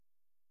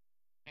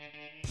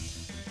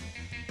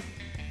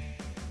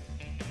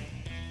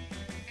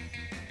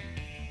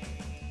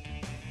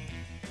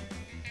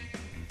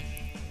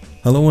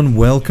Hello and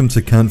welcome to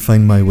Can't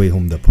Find My Way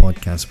Home, the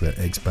podcast where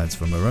expats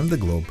from around the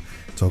globe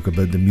talk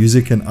about the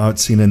music and art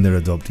scene in their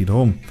adopted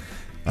home.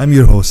 I'm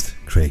your host,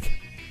 Craig.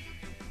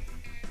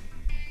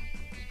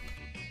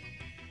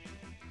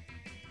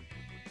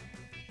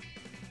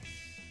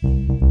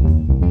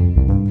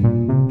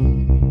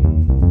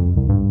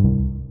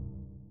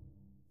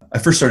 I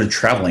first started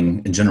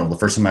traveling in general. The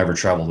first time I ever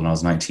traveled when I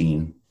was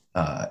 19,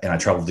 and I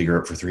traveled to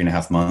Europe for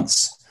 3.5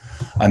 months.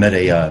 I met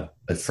a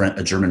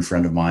German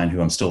friend of mine who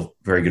I'm still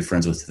very good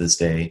friends with to this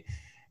day.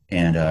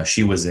 And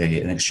she was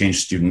an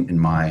exchange student in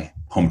my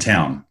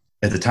hometown.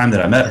 At the time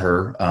that I met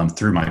her,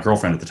 through my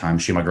girlfriend at the time,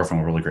 she and my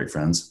girlfriend were really great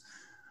friends.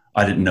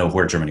 I didn't know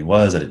where Germany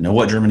was. I didn't know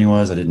what Germany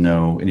was. I didn't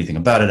know anything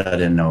about it. I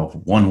didn't know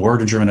one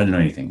word in German. I didn't know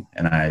anything.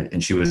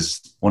 And she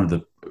was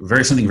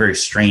something very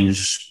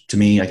strange to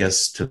me, I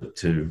guess,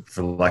 to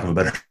for lack of a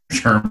better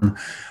term.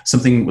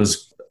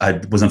 I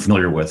was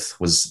unfamiliar with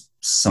was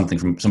something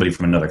from somebody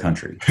from another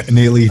country. An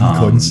alien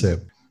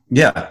concept.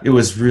 Yeah, it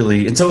was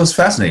really, and so it was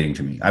fascinating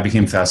to me. I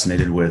became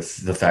fascinated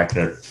with the fact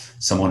that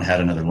someone had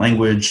another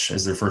language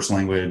as their first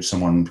language.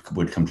 Someone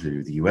would come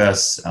to the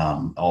U.S.,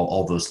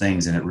 all those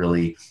things, and it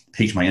really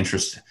piqued my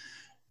interest.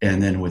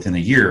 And then within a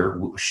year,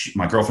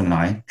 my girlfriend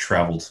and I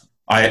traveled.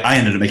 I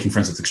ended up making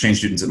friends with exchange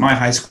students at my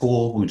high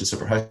school. We went to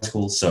separate high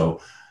schools,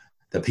 so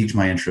that piqued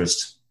my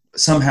interest.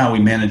 Somehow we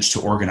managed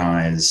to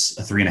organize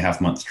a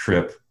 3.5-month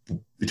trip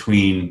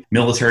between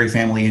military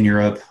family in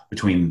Europe,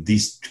 between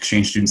these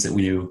exchange students that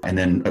we knew, and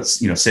then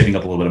saving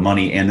up a little bit of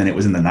money. And then it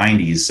was in the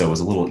 90s, so it was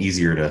a little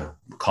easier to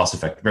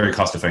very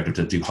cost effective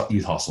to do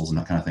youth hostels and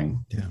that kind of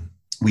thing. Yeah.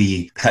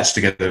 We patched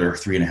together a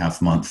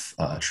 3.5-month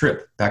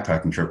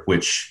backpacking trip,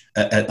 which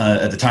at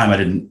the time I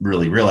didn't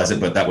really realize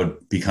it, but that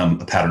would become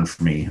a pattern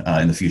for me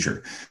in the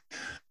future.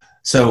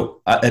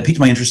 So it piqued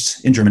my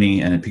interest in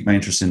Germany, and it piqued my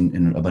interest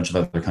in a bunch of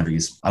other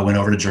countries. I went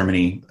over to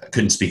Germany. I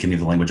couldn't speak any of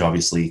the language,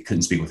 obviously.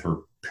 Couldn't speak with her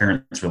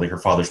parents, really. Her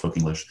father spoke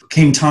English.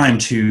 Came time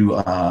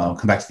to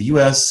come back to the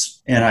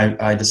U.S., and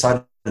I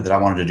decided that I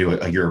wanted to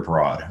do a year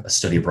abroad, a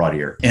study abroad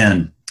year.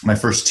 And my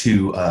first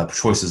two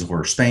choices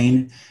were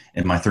Spain,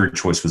 and my third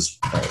choice was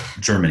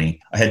Germany.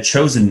 I had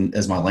chosen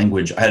as my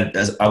language, I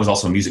was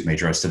also a music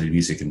major. I studied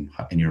music in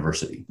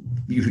university.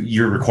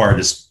 You're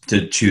required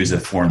to choose a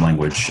foreign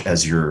language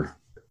as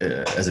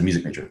a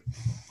music major.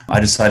 I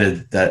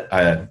decided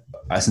that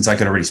since I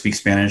could already speak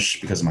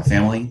Spanish because of my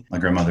family, my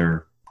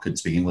grandmother couldn't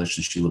speak English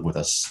and she lived with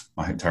us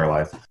my entire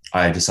life.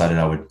 I decided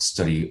I would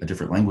study a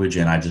different language,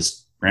 and I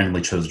just randomly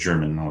chose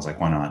German. And I was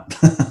like, why not?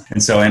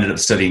 And so I ended up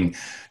studying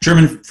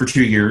German for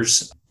 2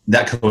 years.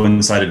 That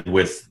coincided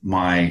with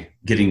my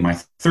getting my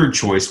third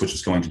choice, which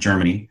was going to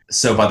Germany.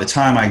 So by the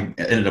time I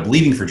ended up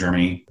leaving for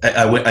Germany,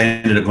 I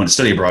ended up going to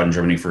study abroad in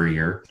Germany for a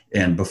year.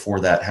 And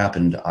before that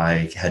happened,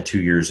 I had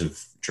 2 years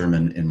of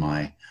German in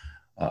my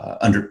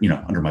under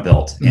my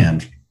belt. Mm.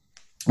 And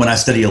when I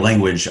study a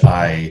language,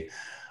 I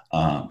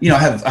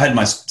had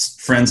my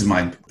friends in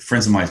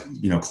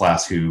my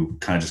class who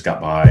kind of just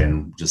got by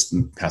and just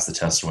passed the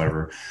test or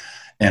whatever.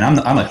 And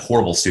I'm a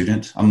horrible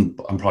student. I'm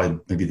probably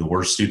maybe the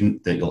worst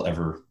student that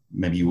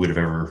you would have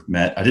ever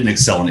met. I didn't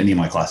excel in any of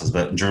my classes,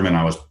 but in German,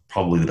 I was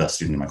probably the best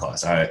student in my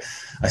class. I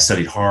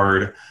studied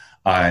hard.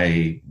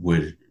 I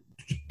would,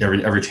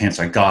 every chance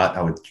I got,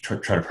 I would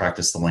try to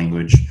practice the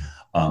language.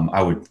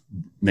 I would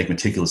make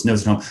meticulous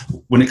notes at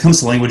home. When it comes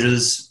to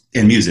languages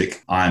and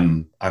music,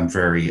 I'm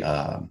very,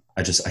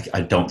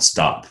 I don't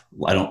stop.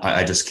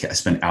 I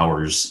spend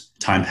hours.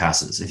 Time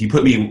passes. If you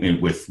put me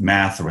with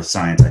math or with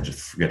science, I just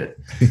forget it.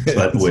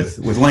 But with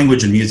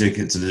language and music,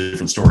 it's a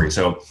different story.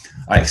 So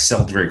I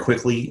excelled very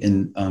quickly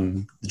in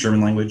the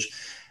German language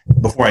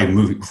before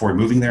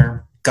moving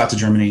there. Got to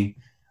Germany,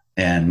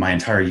 and my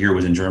entire year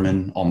was in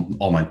German.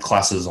 All my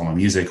classes, all my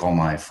music, all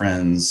my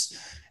friends,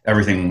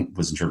 everything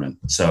was in German.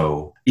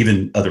 So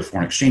even other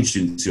foreign exchange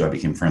students who I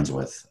became friends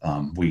with,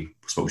 we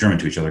spoke German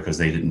to each other because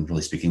they didn't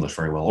really speak English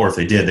very well, or if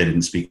they did, they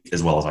didn't speak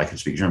as well as I could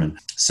speak German.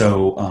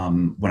 So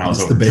when I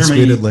was over in Germany, that's the best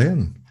way to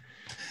learn.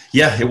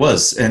 Yeah, it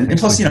was, and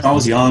plus, I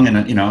was young,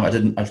 and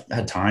I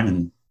had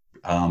time,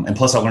 and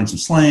plus I learned some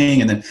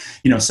slang, and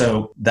then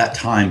so that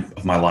time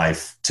of my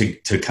life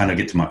to kind of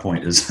get to my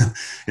point is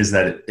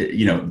that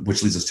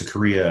which leads us to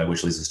Korea,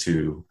 which leads us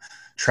to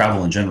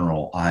travel in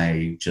general.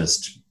 it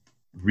just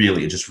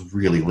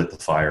really lit the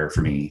fire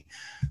for me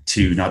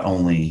to not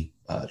only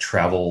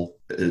travel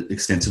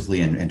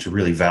extensively and to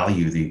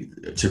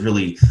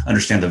really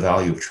understand the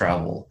value of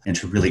travel, and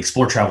to really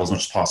explore travel as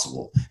much as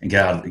possible and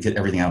get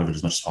everything out of it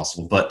as much as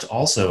possible, but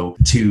also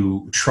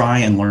to try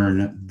and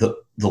learn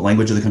the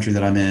language of the country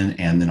that I'm in,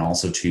 and then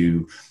also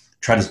to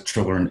try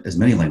to learn as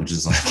many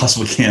languages as I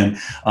possibly can.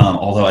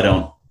 Although I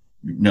don't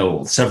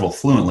know several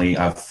fluently,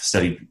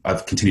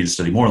 I've continued to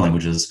study more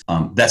languages.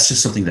 That's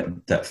just something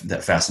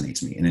that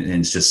fascinates me, and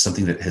it's just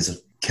something that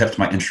has kept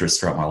my interest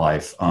throughout my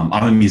life. I'm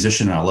a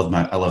musician, and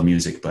I love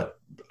music, but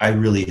I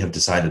really have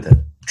decided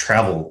that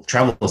travel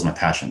is my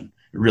passion.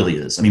 It really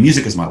is. I mean,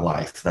 music is my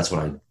life. That's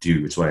what I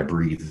do. It's what I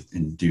breathe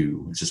and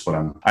do. It's just what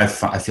I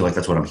feel like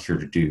that's what I'm here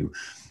to do.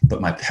 But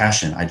my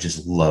passion, I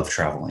just love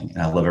traveling,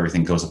 and I love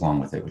everything that goes along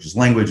with it, which is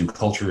language and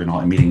culture and all,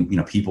 and meeting,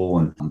 people.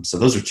 And so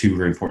those are two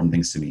very important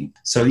things to me.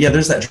 So yeah,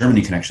 there's that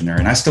Germany connection there.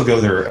 And I still go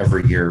there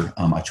every year.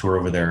 I tour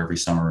over there every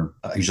summer.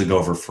 I usually go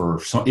over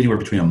for anywhere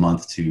between a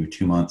month to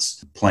 2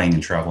 months, playing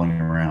and traveling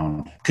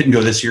around. Couldn't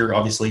go this year,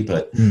 obviously,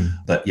 but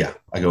yeah,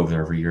 I go over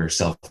there every year.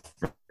 Still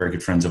have very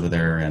good friends over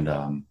there. And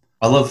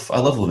I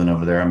love living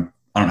over there.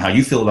 I don't know how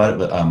you feel about it,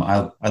 but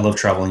I love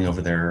traveling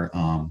over there.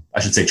 I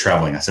should say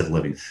traveling. I said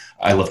living.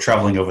 I love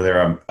traveling over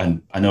there.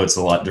 I know it's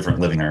a lot different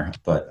living there,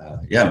 but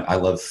yeah, I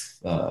love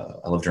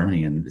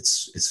Germany, and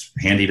it's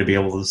handy to be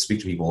able to speak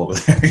to people over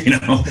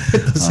there.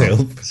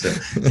 So,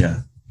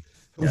 yeah.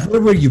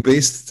 Where were you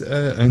based,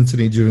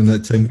 Anthony, during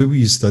that time? Where were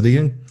you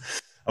studying?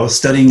 I was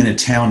studying in a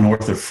town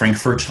north of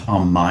Frankfurt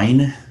am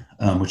Main,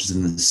 which is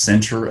in the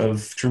center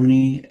of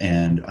Germany.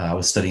 And I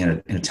was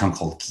studying in a town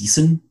called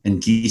Gießen.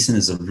 And Gießen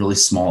is it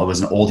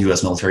was an old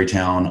U.S. military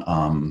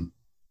town.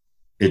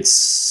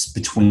 It's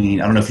between,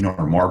 I don't know if you know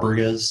where Marburg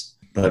is,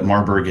 but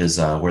Marburg is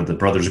where the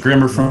Brothers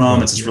Grimm are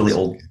from. It's this really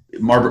old,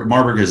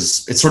 Marburg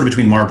it's sort of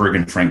between Marburg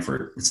and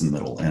Frankfurt. It's in the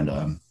middle.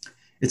 And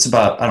it's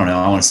about, I don't know,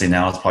 I want to say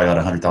now it's probably about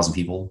 100,000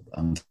 people,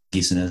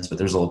 Gießen is, but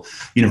there's a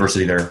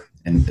university there,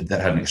 and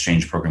that had an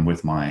exchange program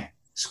with my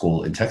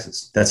school in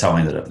Texas. That's how I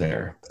ended up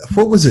there.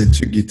 What was it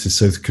took you to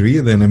South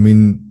Korea then? I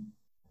mean,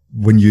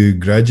 when you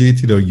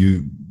graduated, or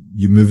you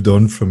moved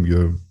on from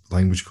your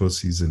language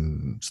courses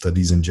and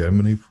studies in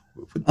Germany?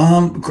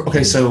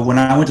 Okay, so when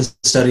I went to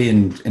study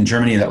in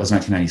Germany, that was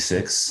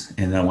 1996,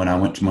 and then when I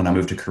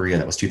moved to Korea,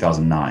 that was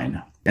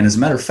 2009. And as a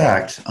matter of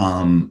fact,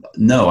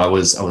 no, I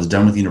was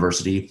done with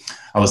university.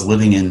 I was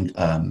living in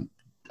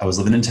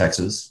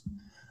Texas.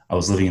 I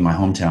was living in my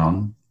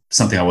hometown.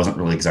 Something I wasn't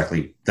really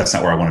that's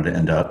not where I wanted to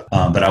end up.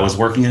 But I was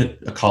working at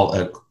a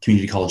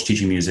community college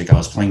teaching music. I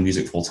was playing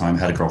music full time,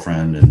 had a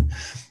girlfriend, and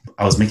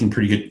I was making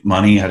pretty good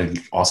money. I had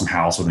an awesome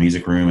house with a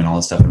music room and all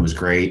this stuff. And it was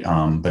great.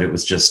 But it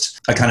was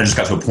I kind of just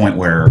got to a point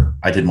where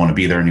I didn't want to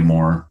be there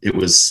anymore. It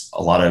was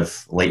a lot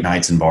of late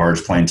nights in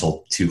bars, playing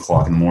till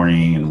 2:00 in the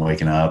morning and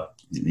waking up,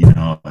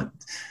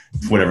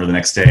 whatever the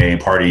next day,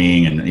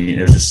 partying, and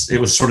it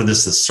was sort of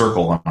this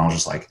circle, and I was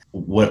just like,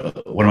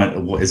 what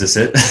is this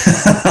it?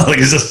 Like,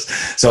 is this?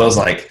 So I was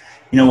like,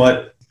 you know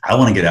what? I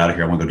want to get out of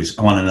here. I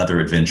want another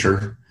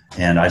adventure.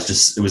 And it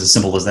was as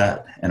simple as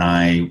that. And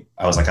I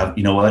was like,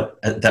 you know what?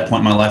 At that point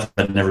in my life,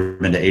 I'd never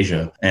been to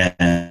Asia.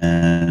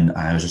 And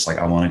I was just like,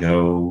 I want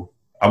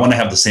to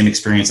have the same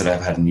experience that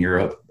I've had in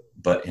Europe,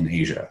 but in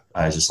Asia.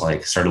 I just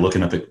started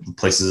looking up at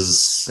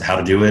places, how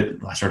to do it.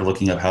 I started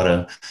looking up how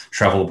to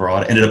travel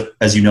abroad. I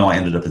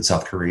ended up in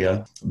South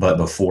Korea. But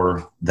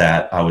before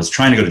that, I was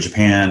trying to go to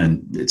Japan,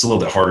 and it's a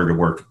little bit harder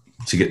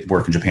to get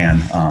work in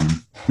Japan.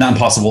 Not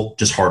impossible,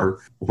 just harder.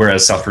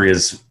 Whereas South Korea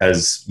is,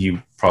 as you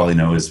probably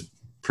know, is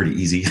pretty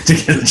easy to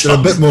get a job.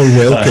 A bit more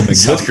welcoming. In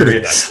South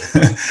Korea.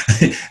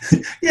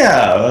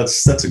 Yeah,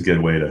 that's a good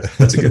way to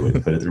put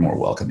it. They're more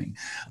welcoming.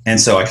 And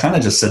so I kind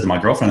of just said to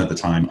my girlfriend at the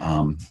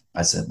time,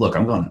 I said, look,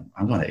 I'm going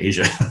to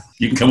Asia.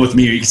 You can come with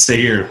me, or you can stay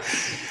here.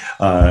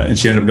 And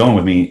she ended up going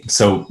with me.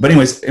 So, but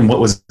anyways, and what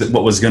was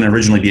going to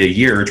originally be a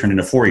year turned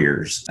into 4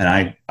 years. And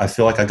I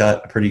feel like I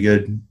got a pretty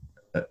good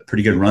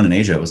run in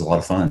Asia. It was a lot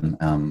of fun.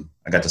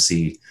 I got to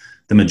see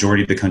the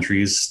majority of the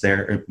countries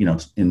there,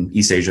 in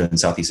East Asia and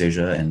Southeast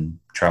Asia, and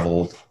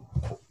traveled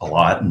a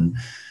lot. And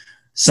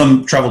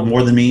some traveled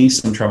more than me,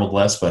 some traveled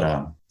less, but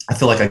I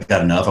feel like I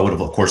got enough. I would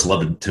have, of course,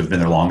 loved to have been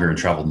there longer and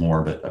traveled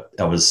more, but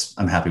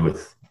I'm happy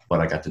with what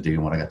I got to do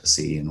and what I got to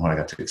see and what I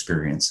got to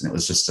experience. And it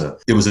was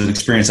it was an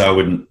experience I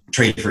wouldn't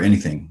trade for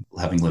anything.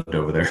 Having lived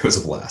over there, it was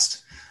a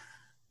blast.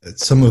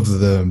 Some of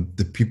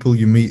the people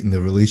you meet and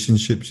the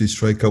relationships you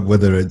strike up,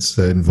 whether it's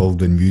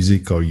involved in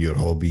music or your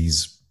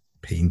hobbies,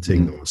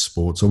 painting or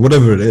sports or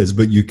whatever it is,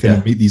 but you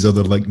can meet these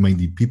other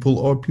like-minded people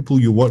or people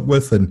you work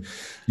with, and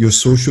your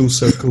social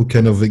circle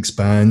kind of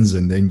expands,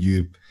 and then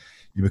you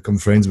become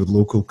friends with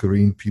local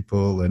Korean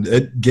people, and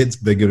it gets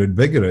bigger and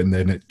bigger, and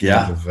then it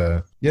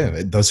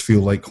it does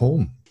feel like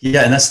home.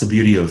 Yeah, and that's the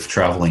beauty of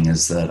traveling,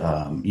 is that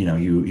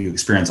you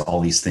experience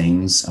all these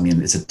things. I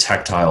mean,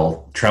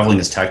 traveling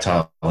is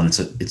tactile, and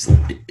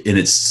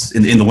it's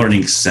in the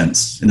learning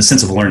sense, in the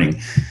sense of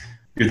learning.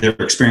 You're there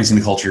experiencing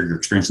the culture, you're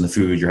experiencing the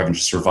food, you're having to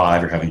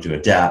survive, you're having to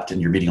adapt,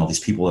 and you're meeting all these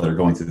people that are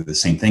going through the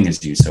same thing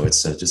as you. So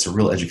it's just a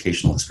real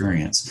educational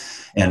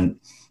experience. And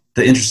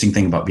the interesting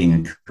thing about being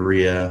in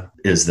Korea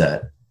is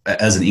that,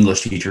 as an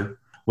English teacher,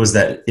 was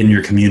that in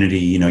your community,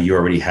 you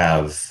already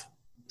have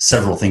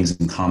several things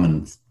in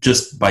common.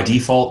 Just by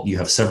default, you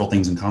have several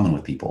things in common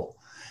with people.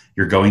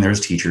 You're going there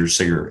as teachers,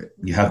 so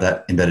you have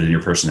that embedded in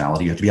your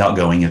personality. You have to be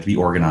outgoing, you have to be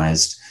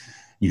organized,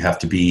 you have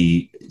to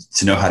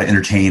know how to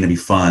entertain and be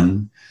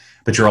fun.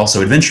 But you're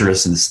also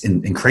adventurous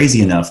and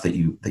crazy enough that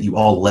you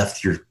all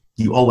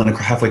went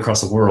halfway across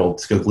the world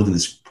to go live in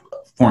this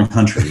foreign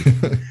country.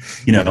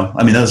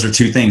 I mean, those are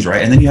two things,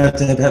 right? And then you have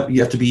to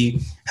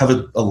have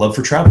a love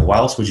for travel. Why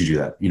else would you do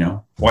that?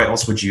 Why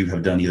else would you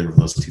have done either of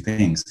those two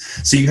things?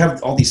 So you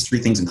have all these three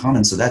things in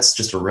common. So that's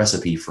just a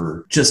recipe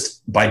for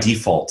just by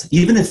default,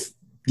 even if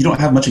you don't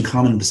have much in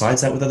common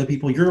besides that with other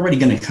people, you're already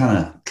going to kind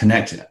of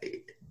connect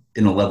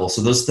in a level.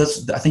 So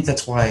I think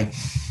that's why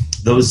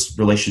those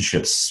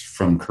relationships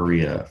from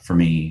Korea for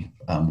me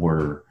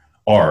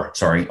are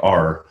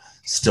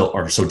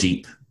so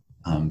deep.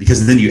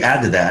 Because then you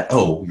add to that,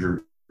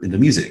 you're into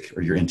music,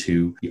 or you're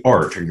into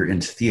art, or you're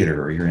into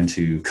theater, or you're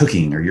into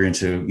cooking, or you're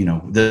into,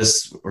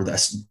 this or that,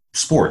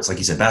 sports, like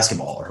you said,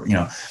 basketball, or,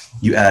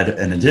 you add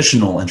an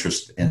additional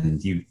interest,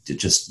 and you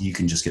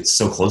can just get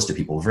so close to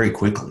people very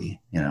quickly,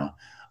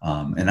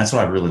 and that's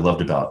what I really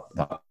loved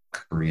about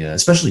Korea,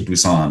 especially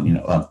Busan,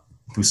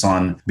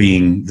 Busan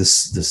being the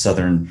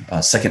southern,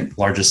 second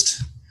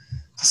largest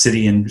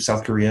city in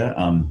South Korea.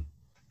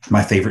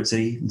 My favorite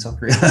city in South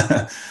Korea.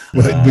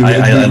 Well, it'd be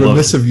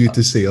remiss of you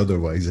to say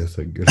otherwise, I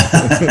think.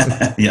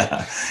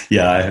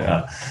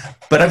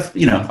 But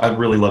I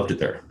really loved it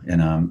there,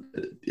 and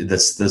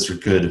those are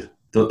good.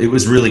 It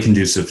was really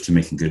conducive to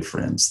making good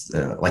friends,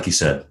 like you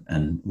said,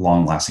 and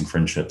long-lasting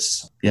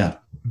friendships. Yeah.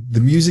 The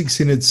music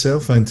scene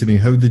itself, Anthony,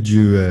 how did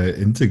you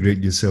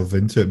integrate yourself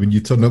into it? I mean, you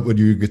turn up with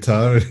your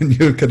guitar and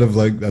you're kind of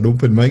like an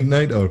open mic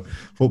night, or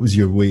what was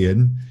your way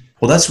in?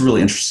 Well, that's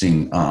really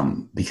interesting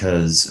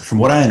because from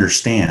what I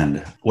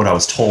understand, what I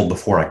was told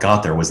before I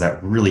got there was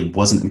that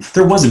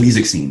there was a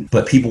music scene,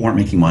 but people weren't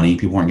making money,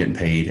 people weren't getting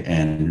paid.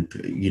 And,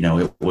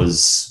 it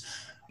was,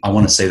 I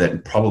want to say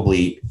that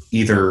probably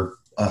either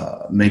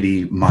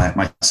maybe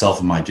myself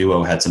and my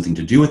duo had something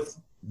to do with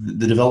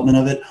the development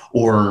of it,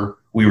 or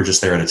we were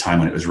just there at a time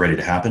when it was ready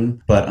to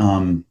happen. But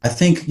I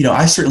think,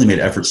 I certainly made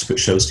efforts to put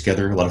shows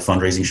together, a lot of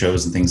fundraising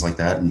shows and things like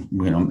that, and,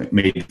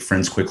 made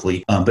friends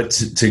quickly. But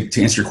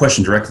to answer your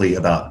question directly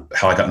about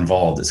how I got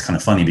involved, it's kind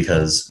of funny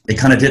because it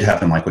kind of did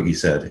happen like what you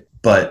said.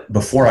 But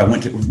before I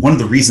went one of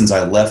the reasons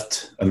I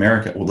left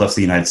left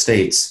the United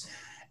States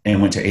and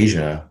went to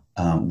Asia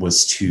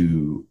was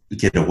to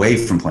get away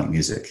from playing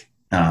music.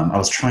 I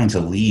was trying to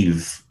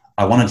leave.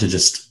 I wanted to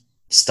just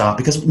stop,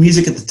 because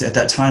music at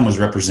that time was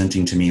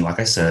representing to me, like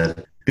I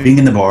said, being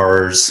in the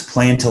bars,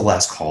 playing till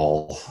last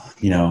call,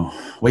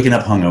 waking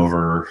up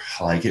hungover.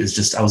 Like, it was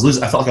just, I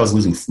felt like I was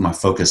losing my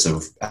focus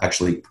of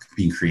actually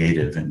being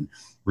creative and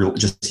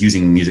just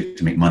using music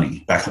to make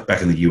money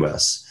back in the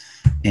US.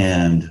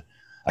 And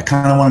I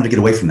kind of wanted to get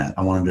away from that.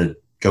 I wanted to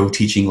go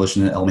teach English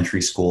in an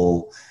elementary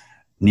school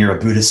near a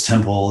Buddhist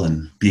temple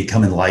and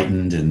become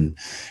enlightened, and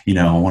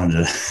I wanted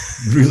to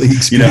really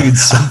experience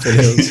something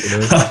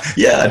else.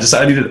 Yeah,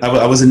 I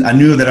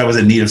knew that I was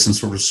in need of some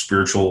sort of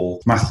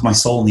spiritual. My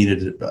soul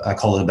needed. I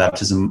call it a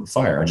baptism of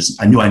fire.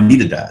 I knew I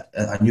needed that.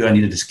 I knew I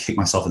needed to kick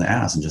myself in the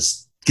ass and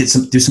just do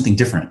something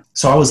different.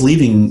 So I was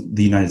leaving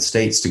the United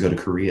States to go to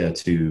Korea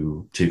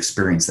to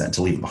experience that,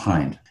 to leave it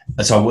behind.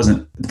 So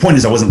the point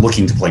is, I wasn't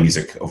looking to play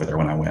music over there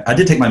when I went. I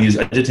did take my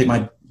music. I did take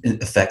my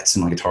effects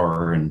and my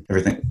guitar and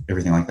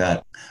everything like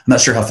that. I'm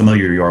not sure how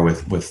familiar you are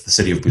with the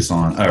city of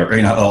Busan, or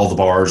all the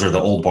bars, or the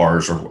old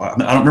bars, or I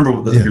don't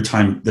remember the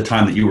time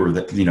that you were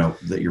that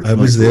you're. I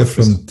was there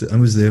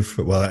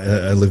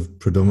I lived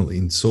predominantly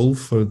in Seoul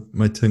for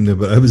my time there,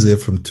 but I was there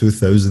from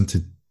 2000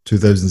 to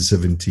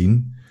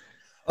 2017.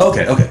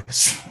 Okay.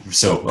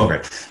 So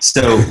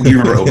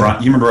you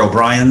remember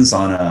O'Brien's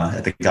on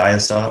at the Gaia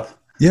stop?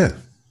 Yeah.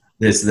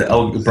 It's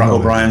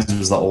O'Brien's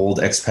was the old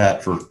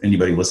expat, for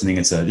anybody listening.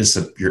 It's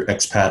your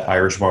expat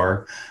Irish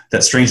bar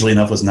that, strangely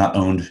enough, was not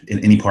owned in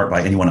any part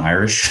by anyone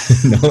Irish.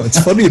 No,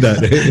 it's funny that.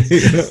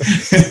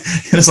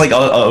 It's like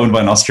owned by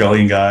an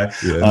Australian guy.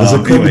 Yeah, there's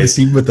a common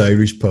theme with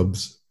Irish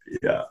pubs.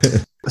 Yeah.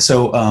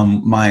 So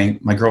my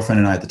girlfriend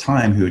and I at the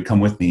time, who had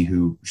come with me,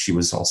 she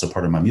was also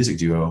part of my music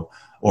duo,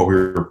 or we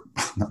were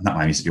not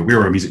my music duo. We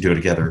were a music duo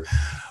together.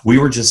 We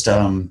were just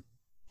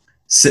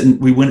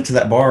we went to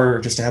that bar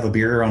just to have a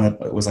beer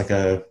it was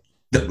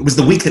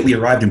the week that we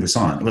arrived in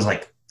Busan. It was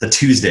like the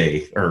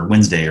Tuesday or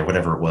Wednesday or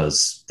whatever it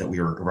was that we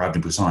arrived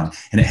in Busan.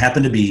 And it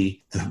happened to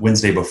be the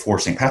Wednesday before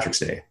St. Patrick's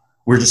Day.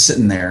 We were just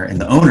sitting there, and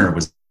the owner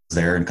was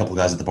there, and a couple of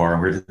guys at the bar,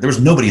 and there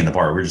was nobody in the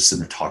bar. We were just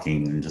sitting there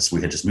talking, and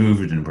we had just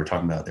moved, and we were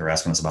talking about, they were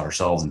asking us about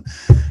ourselves, and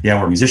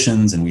yeah, we're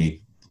musicians and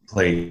we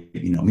play,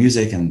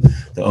 music. And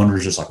the owner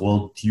was just like,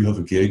 well, do you have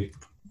a gig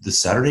this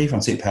Saturday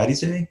on St.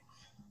 Patty's Day?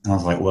 And I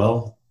was like,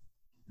 well,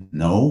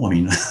 no, I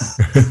mean,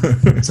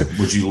 it's like,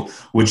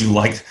 would you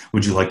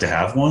like to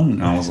have one?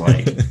 And I was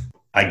like,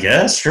 I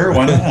guess, sure,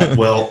 why not?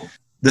 Well,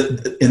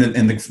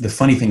 the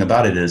funny thing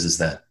about it is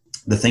that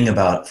the thing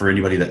about, for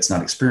anybody that's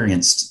not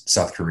experienced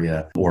South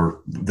Korea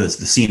or the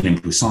scene in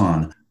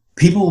Busan,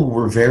 people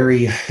were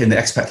in the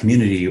expat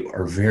community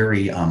are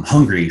very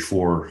hungry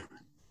for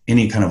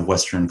any kind of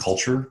Western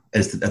culture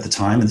at the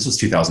time. And this was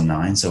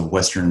 2009. So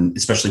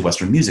especially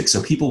Western music.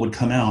 So people would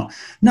come out,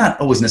 not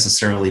always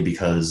necessarily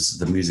because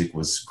the music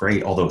was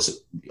great, although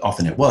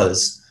often it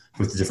was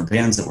with the different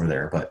bands that were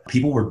there, but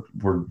people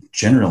were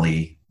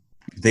generally,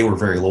 they were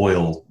very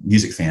loyal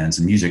music fans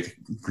and music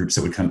groups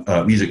that would come,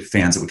 music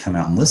fans that would come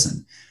out and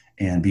listen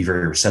and be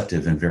very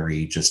receptive and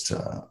very just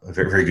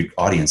very, very good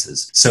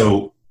audiences.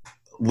 So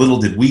little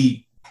did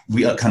we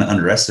kind of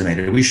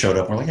underestimated it. We showed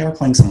up, we're like, yeah, we're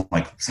playing some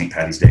like St.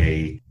 Patty's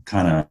Day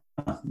kind of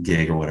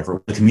gig or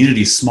whatever. The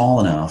community is small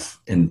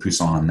enough in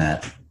Busan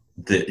that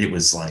it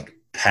was like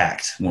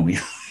packed when we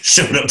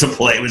showed up to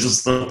play. It was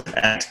just a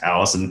packed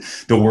house, and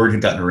the word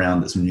had gotten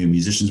around that some new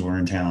musicians were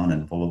in town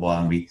and blah, blah, blah.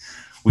 And we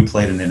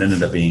played, and it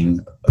ended up being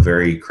a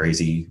very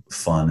crazy,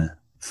 fun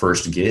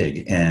first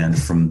gig. And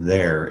from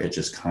there, it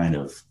just kind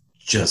of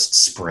just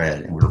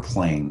spread, and we were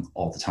playing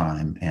all the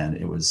time. And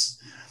it was,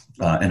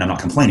 and I'm not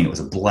complaining, it was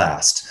a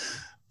blast.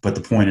 But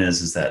the point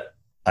is that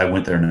I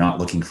went there not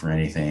looking for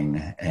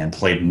anything and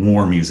played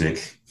more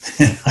music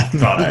than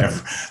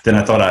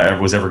I thought I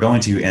was ever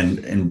going to.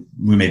 And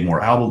we made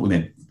more albums. We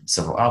made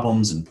several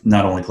albums, and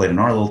not only played in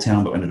our little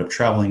town, but ended up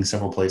traveling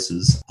several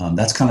places.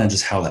 That's kind of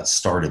just how that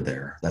started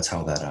there. That's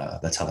how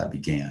that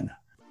began.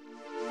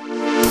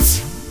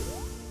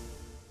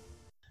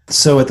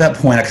 So at that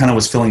point, I kind of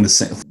was feeling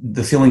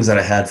the feelings that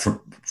I had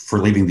for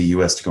leaving the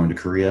U.S. to go into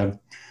Korea.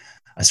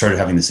 I started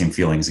having the same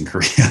feelings in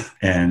Korea,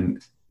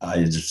 and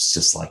I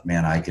just like,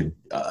 man, I could.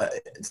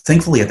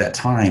 Thankfully, at that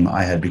time,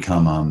 I had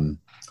become.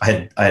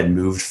 I had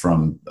moved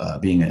from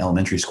being an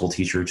elementary school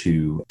teacher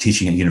to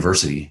teaching at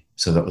university.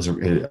 So that was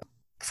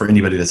for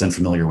anybody that's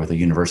unfamiliar with a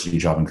university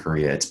job in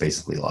Korea. It's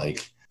basically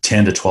like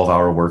 10 to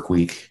 12-hour work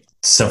week,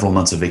 several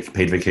months of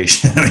paid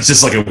vacation. It's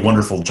just like a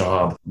wonderful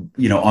job.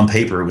 You know, on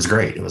paper, it was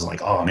great. It was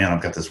like, oh man,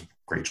 I've got this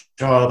great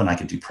job, and I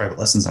can do private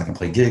lessons, and I can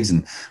play gigs,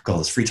 and got all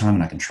this free time,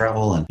 and I can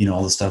travel, and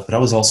all this stuff. But I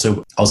was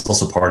also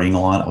partying a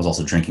lot. I was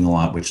also drinking a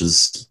lot, which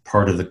is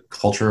part of the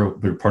culture,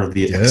 part of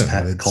the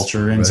expat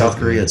culture in South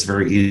Korea. It's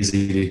very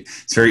easy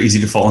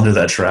to fall into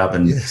that trap,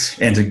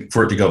 and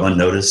for it to go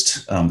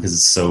unnoticed because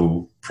it's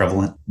so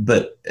prevalent.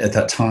 But at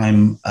that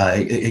time,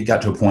 it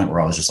got to a point where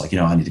I was just like,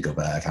 I need to go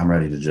back. I'm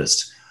ready to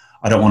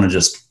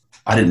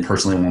I didn't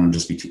personally want to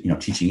just be,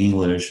 teaching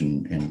English,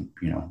 and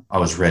I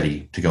was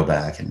ready to go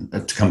back and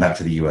to come back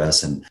to the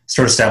U.S. and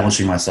start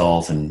establishing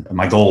myself. And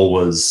my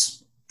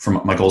goals for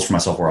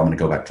myself were, I'm going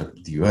to go back to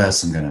the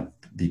U.S. I'm going to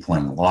be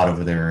playing a lot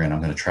over there, and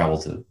I'm going to travel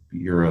to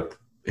Europe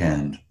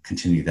and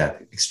continue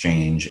that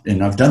exchange.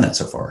 And I've done that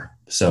so far.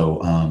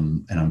 So,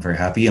 and I'm very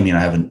happy. I mean,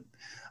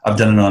 I've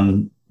done it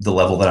on the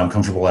level that I'm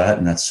comfortable at,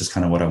 and that's just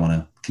kind of what I want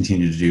to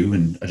continue to do.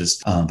 And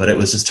but it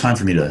was just time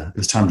for it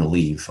was time to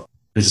leave.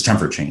 It was just time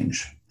for a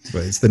change.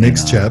 Right, it's the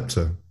next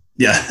chapter.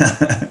 Yeah,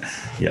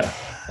 yeah.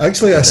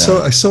 Actually, I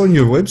saw on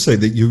your website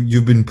that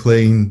you've been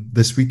playing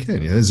this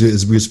weekend. Yeah,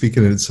 as we're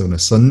speaking, it's on a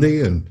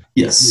Sunday, and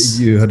yes,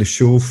 you had a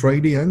show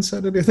Friday and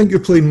Saturday. I think you're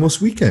playing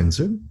most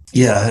weekends, eh?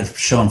 Yeah, I had a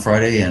show on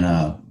Friday, and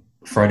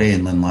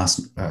then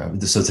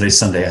so today's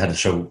Sunday. I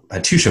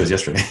had two shows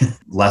yesterday.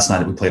 Last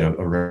night we played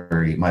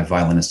my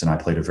violinist and I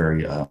played a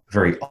very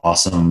very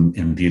awesome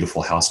and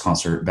beautiful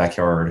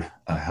backyard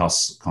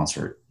house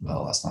concert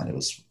last night. It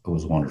was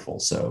wonderful.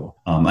 So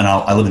and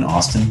I live in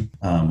Austin,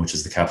 which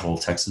is the capital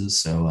of Texas.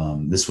 So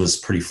this was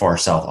pretty far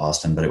south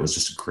Austin, but it was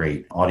just a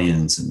great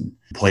audience, and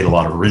played a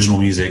lot of original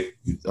music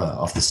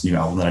off this new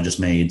album that I just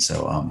made.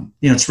 So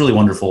it's really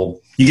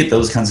wonderful. You get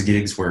those kinds of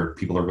gigs where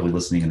people are really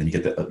listening, and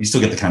then you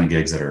still get the kind of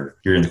gigs that are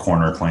you're in the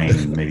corner playing,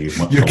 and maybe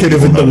you're kind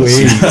of in the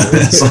way.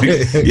 It's like,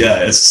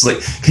 it's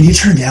like, can you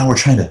turn down? We're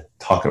trying to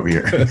talk over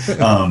here.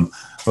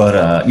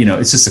 But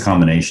it's just a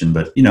combination.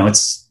 But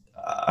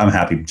I'm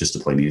happy just to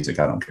play music.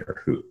 I don't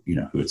care who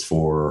it's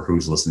for or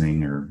who's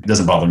listening, or it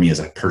doesn't bother me as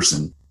a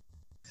person.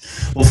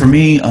 Well, for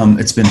me,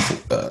 it's been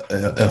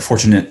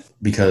fortunate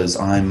because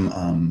I'm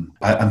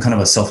kind of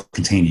a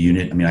self-contained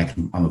unit. I mean,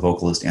 I'm a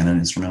vocalist and an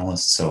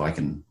instrumentalist, so I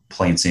can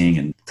play and sing,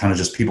 and kind of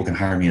just people can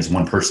hire me as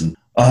one person.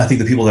 I think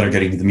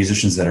the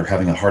musicians that are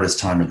having the hardest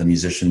time are the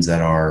musicians that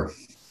are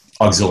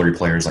auxiliary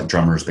players, like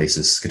drummers,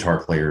 bassists,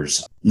 guitar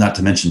players, not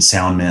to mention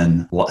sound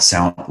men,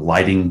 sound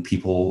lighting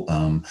people.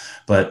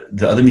 But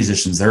the other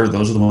musicians,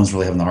 those are the ones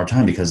really having the hard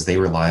time, because they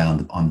rely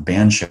on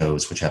band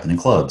shows, which happen in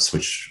clubs,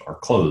 which are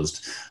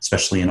closed,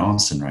 especially in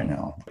Austin right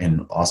now.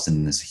 And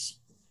Austin is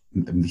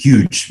a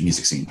huge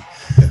music scene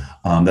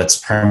that's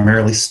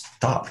primarily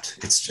stopped.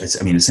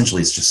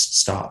 Essentially it's just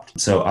stopped.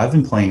 So I've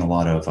been playing a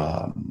lot of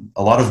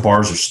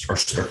bars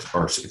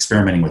are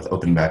experimenting with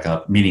opening back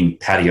up, meaning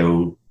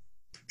patio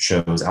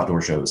shows,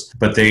 outdoor shows,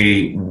 but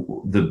the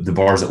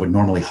bars that would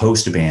normally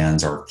host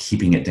bands are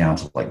keeping it down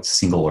to like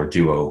single or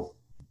duo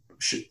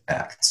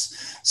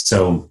acts.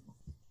 So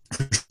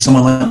for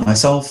someone like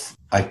myself,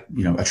 I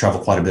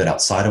travel quite a bit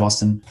outside of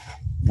Austin,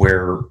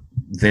 where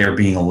they're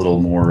being a little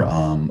more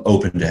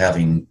open to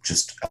having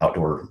just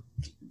outdoor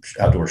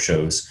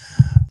shows.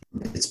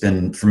 It's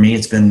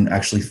been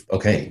actually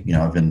okay.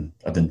 I've been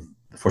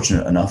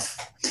fortunate enough.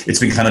 It's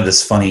been kind of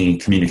this funny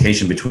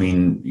communication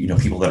between,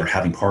 people that are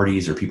having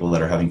parties or people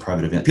that are having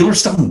private events. People are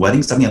still in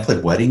weddings. I mean, I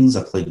played weddings,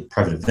 I played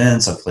private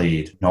events, I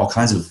played all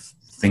kinds of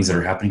things that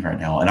are happening right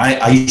now. And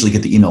I usually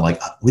get the email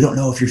like, we don't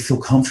know if you feel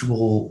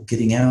comfortable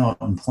getting out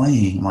and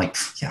playing. I'm like,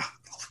 yeah,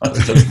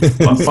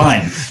 I'm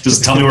fine.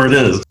 Just tell me where it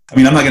is. I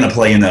mean, I'm not going to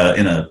play in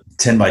a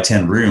 10 by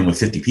 10 room with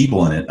 50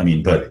 people in it. I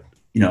mean, but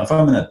if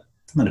I'm in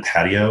a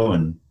patio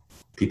and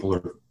people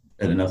are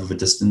at enough of a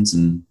distance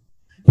and,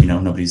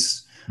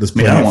 nobody's, I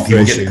don't want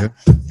people getting,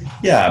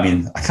 yeah, I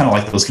mean, I kind of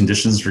like those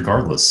conditions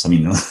regardless. I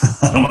mean,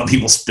 I don't want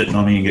people spitting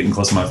on me and getting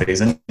close to my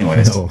face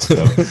anyway. No.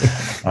 So,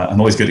 I'm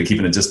always good at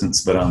keeping a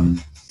distance, but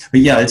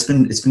yeah, it's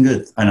been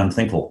good. And I'm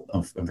thankful.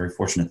 I'm very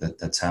fortunate that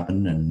that's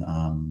happened. And,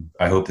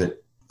 I hope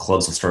that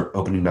clubs will start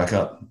opening back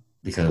up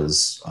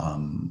because,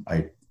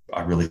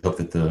 I really hope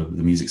that the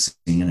music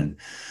scene and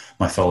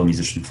my fellow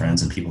musician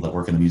friends and people that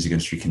work in the music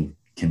industry can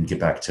get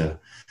back to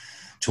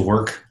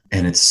work.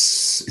 And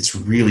it's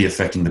really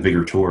affecting the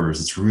bigger tours.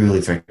 It's really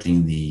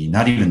affecting the,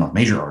 not even like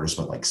major artists,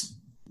 but like,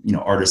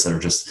 artists that are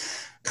just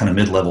kind of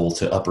mid-level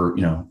to upper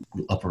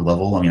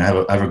level. I mean, I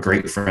have a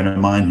great friend of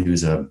mine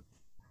he's a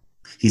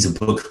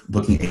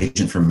booking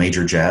agent for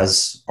major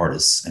jazz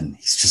artists. And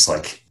he's just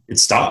like, it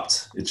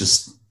stopped. He had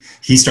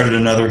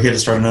to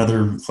start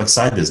another like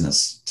side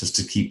business just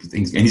to keep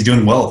things, and he's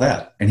doing well at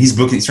that. And he's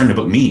starting to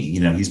book me,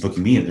 he's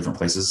booking me at different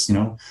places,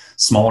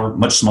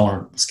 much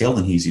smaller scale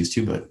than he's used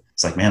to, but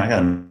it's like, man, I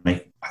gotta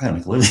make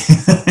a living.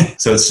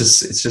 So it's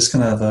just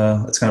kind of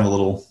a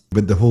little.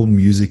 But the whole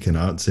music and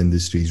arts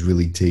industry is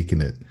really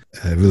taking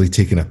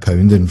a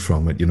pounding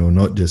from it.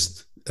 Not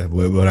just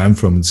where I'm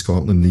from in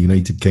Scotland, the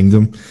United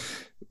Kingdom,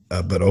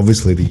 but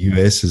obviously the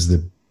US is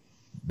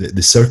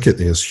the circuit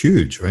there is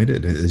huge, right?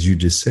 As you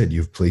just said,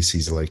 you have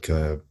places like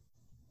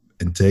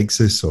in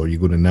Texas, or you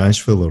go to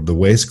Nashville, or the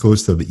West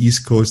Coast, or the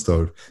East Coast,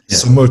 or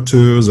summer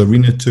tours,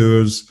 arena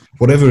tours,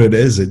 whatever it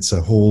is. It's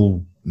a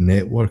whole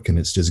network, and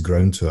it's just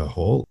ground to a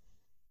halt.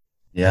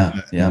 Yeah,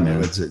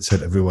 man. It's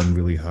hit everyone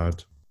really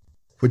hard,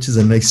 which is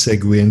a nice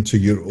segue into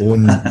your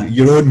own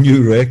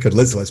new record.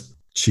 Let's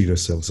cheer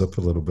ourselves up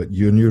a little bit.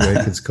 Your new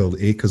record's called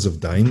Acres of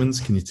Diamonds.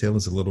 Can you tell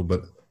us a little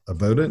bit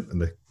about it and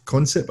the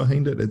concept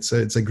behind it? It's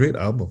a great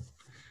album.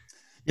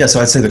 Yeah,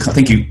 so I'd say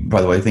thank you, by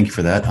the way, thank you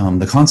for that.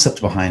 The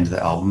concept behind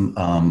the album,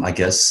 I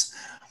guess.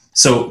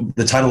 So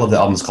the title of the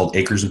album is called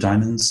Acres of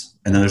Diamonds,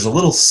 and then there's a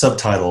little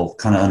subtitle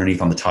kind of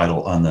underneath on the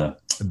title on the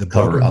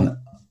cover on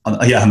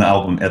the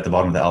album, at the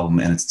bottom of the album,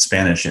 and it's in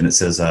Spanish, and it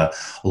says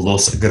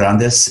Los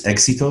Grandes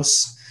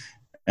Éxitos,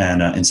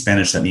 and in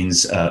Spanish that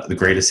means the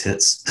greatest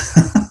hits.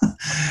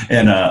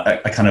 And I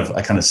kind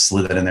of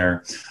slid that in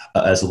there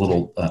as a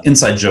little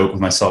inside joke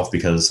with myself,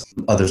 because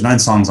there's 9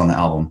 songs on the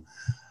album.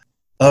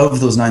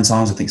 Of those 9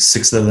 songs, I think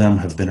 6 of them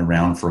have been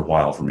around for a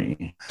while for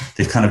me.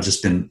 They've kind of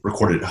just been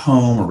recorded at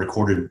home or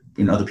recorded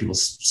in other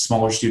people's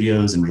smaller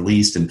studios and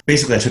released. And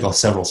basically, I took off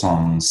several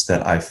songs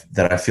that I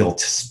feel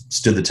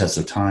stood the test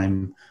of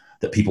time,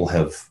 that people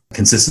have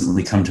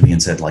consistently come to me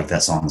and said, like,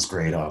 that song's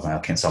great. Oh, I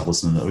can't stop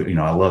listening to it.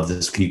 I love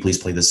this. Can you please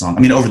play this song? I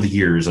mean, over the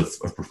years of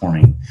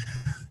performing,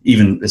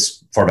 even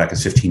as far back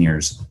as 15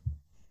 years.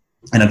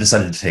 And I've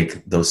decided to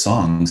take those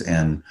songs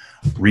and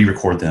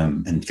re-record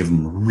them and give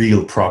them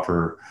real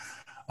proper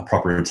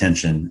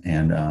attention.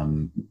 And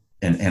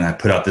I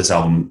put out this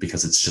album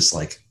because it's just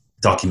like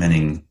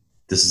documenting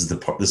this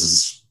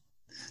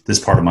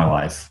part of my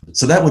life.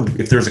 So that would,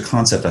 if there's a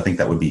concept, I think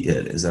that would be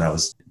it, is that I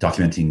was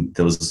documenting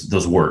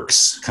those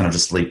works, kind of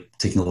just like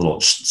taking a little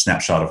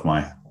snapshot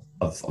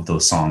of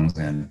those songs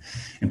and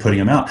putting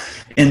them out.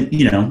 And,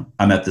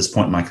 I'm at this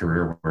point in my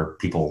career where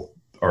people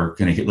are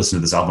going to listen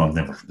to this album.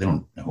 They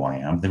don't know who I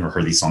am. They've never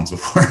heard these songs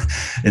before.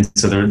 And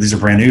so these are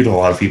brand new to a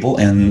lot of people,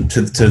 and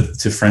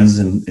to friends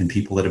and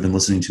people that have been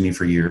listening to me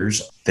for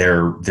years.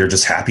 They're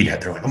just happy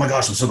they're like, oh my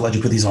gosh, I'm so glad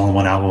you put these all in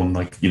one album.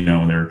 Like,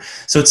 and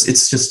so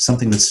it's just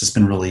something that's just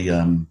been really,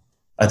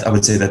 I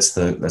would say that's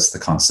the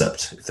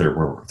concept. If there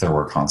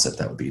were a concept,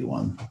 that would be the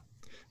one.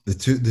 The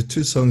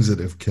two songs that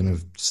have kind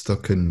of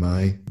stuck in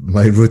my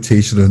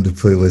rotation on the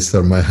playlist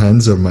are My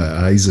Hands Are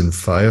My Eyes and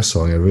Fire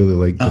Song. I really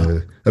like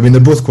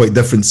they're both quite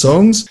different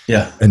songs.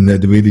 Yeah. And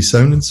the way they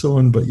sound and so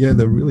on, but yeah,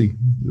 they're really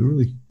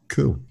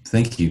cool.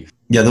 Thank you.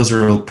 Yeah, those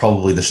are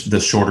probably the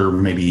shorter,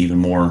 maybe even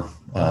more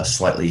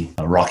slightly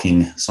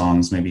rocking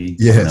songs, maybe.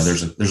 Yes.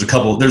 There's a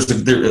couple,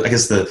 I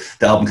guess the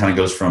album kind of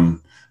goes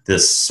from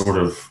this sort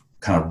of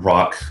kind of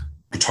rock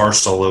guitar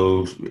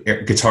solo,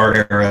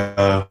 guitar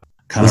era.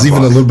 There's even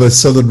a little bit of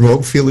southern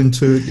rock feeling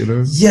to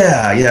it,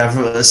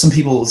 Yeah. Some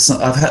people,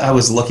 I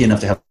was lucky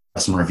enough to have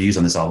some reviews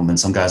on this album, and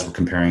some guys were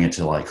comparing it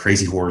to like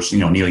Crazy Horse,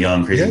 Neil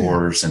Young, Crazy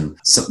Horse, and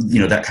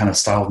that kind of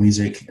style of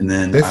music. And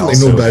then definitely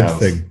no bad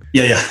thing.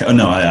 Yeah. Oh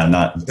no, I am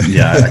not.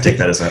 Yeah, I take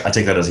that as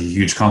a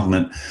huge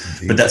compliment.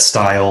 Indeed. But that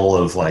style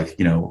of like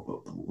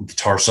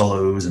guitar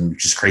solos and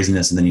just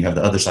craziness, and then you have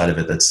the other side of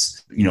it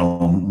that's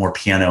more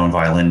piano and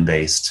violin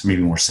based,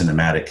 maybe more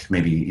cinematic,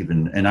 maybe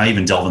even, and I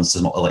even delve into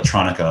some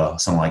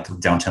electronica, some like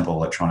down tempo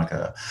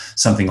electronica,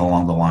 something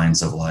along the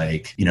lines of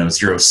like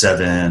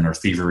 07 or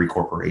Thievery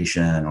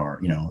Corporation, or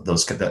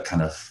that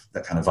kind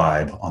of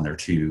vibe on there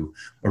too.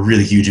 A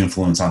really huge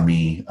influence on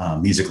me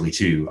musically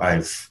too.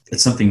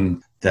 It's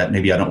something that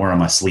maybe I don't wear on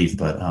my sleeve,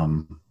 but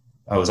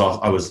I was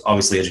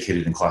obviously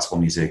educated in classical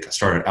music. I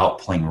started out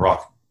playing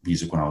rock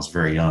music when I was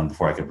very young,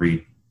 before I could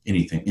read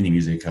any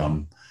music.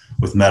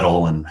 with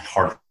metal and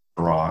hard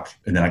rock.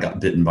 And then I got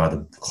bitten by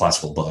the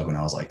classical bug when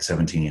I was like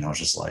 17. I was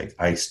just like,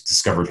 I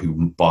discovered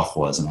who Bach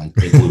was, and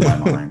it blew my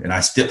mind. And I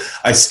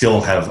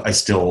still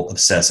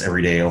obsess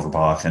every day over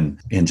Bach, and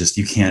just,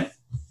 you can't,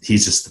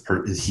 he's just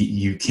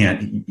you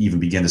can't even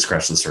begin to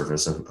scratch the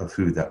surface of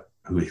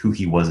who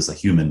he was as a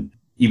human,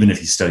 even if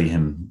you study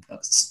him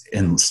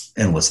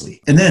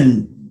endlessly. And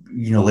then,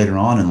 later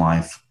on in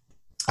life,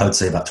 I would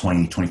say about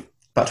 20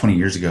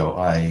 years ago,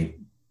 I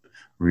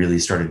really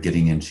started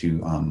getting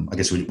into, I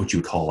guess what you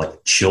would call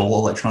like chill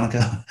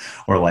electronica,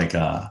 or like,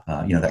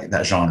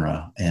 that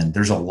genre. And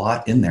there's a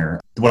lot in there.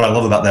 What I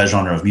love about that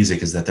genre of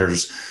music is that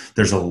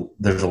there's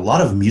a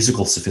lot of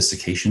musical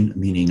sophistication,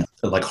 meaning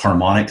like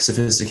harmonic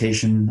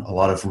sophistication, a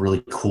lot of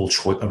really cool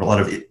choice, a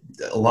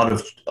lot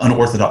of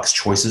unorthodox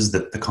choices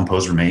that the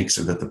composer makes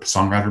or that the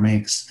songwriter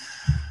makes,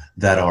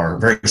 that are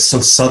so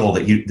subtle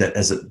that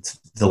as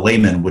the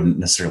layman wouldn't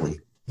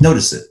necessarily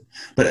notice it.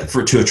 But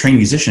to a trained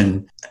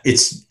musician,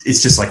 it's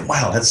just like,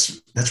 wow,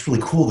 that's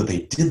really cool that they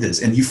did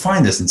this. And you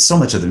find this in so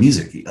much of the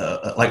music,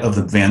 like of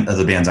the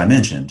bands I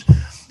mentioned.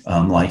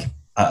 Like,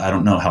 I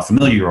don't know how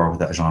familiar you are with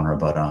that genre,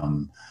 but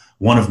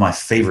one of my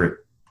favorite,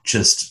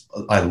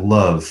 I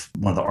love,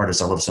 one of the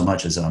artists I love so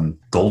much is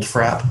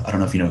Goldfrapp. I don't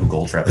know if you know who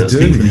Goldfrapp is.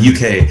 He's from the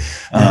UK.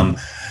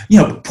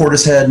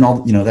 Portishead and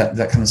all,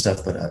 that kind of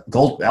stuff. But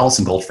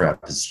Alison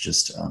Goldfrapp is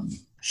just,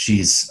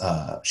 she's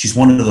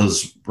one of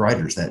those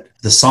writers that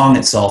the song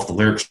itself, the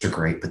lyrics are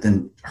great, but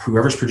then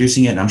whoever's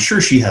producing it, and I'm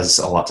sure she has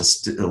a lot of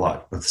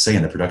say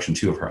in the production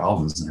too of her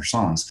albums and her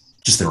songs,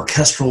 just the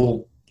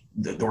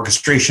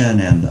orchestration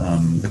and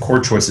the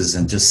chord choices,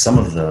 and just some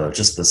of the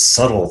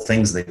subtle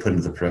things they put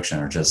into the production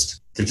they're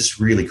just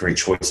really great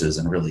choices,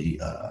 and really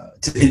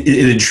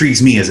it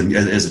intrigues me as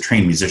a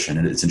trained musician,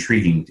 and it's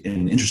intriguing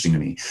and interesting to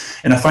me,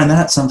 and I find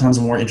that sometimes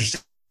more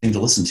interesting to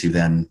listen to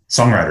than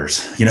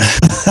songwriters.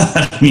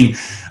 I mean,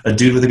 a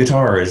dude with a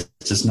guitar is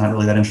just not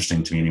really that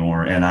interesting to me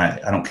anymore, and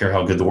I don't care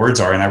how good the words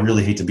are, and I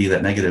really hate to be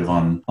that negative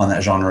on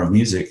that genre of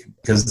music,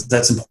 because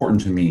that's important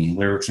to me.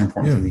 Lyrics are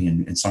important to me,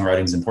 and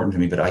songwriting is important to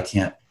me, but I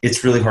can't,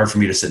 it's really hard for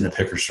me to sit in a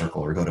picker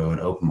circle or go to an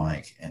open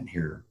mic and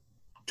hear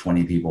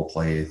 20 people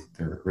play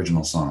their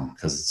original song,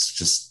 because it's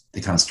just,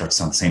 they kind of start to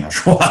sound the same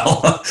after a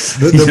while.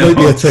 There might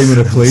be a time and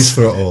a place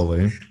for it all,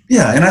 eh?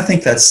 Yeah, and I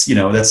think that's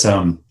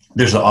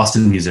there's an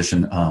Austin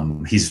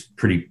musician. He's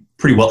pretty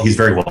well. He's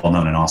very well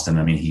known in Austin.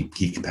 I mean,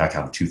 he can pack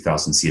out a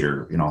 2,000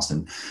 seater in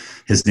Austin.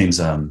 His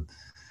name's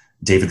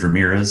David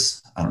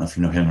Ramirez. I don't know if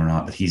you know him or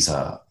not, but he's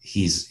a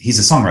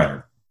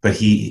songwriter. But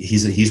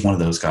he's one of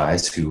those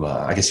guys who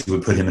I guess you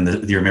would put him in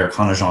the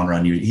Americana genre.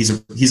 And he's a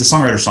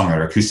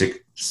songwriter,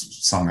 acoustic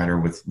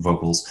songwriter with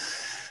vocals.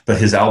 But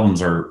his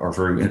albums are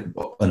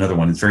another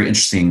one. It's very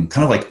interesting,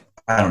 kind of like,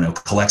 I don't know,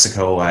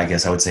 Calexico, I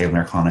guess I would say,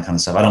 Americana kind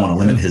of stuff. I don't want to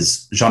limit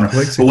his genre.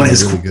 Calexico, but one of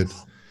his really good.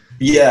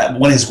 Yeah,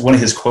 one of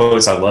his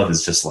quotes I love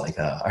is just like,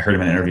 I heard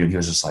him in an interview, and he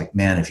was just like,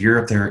 man, if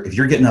you're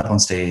getting up on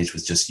stage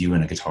with just you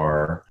and a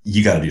guitar,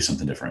 you got to do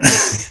something different.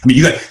 I mean,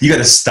 you got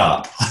to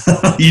stop.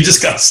 You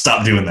just got to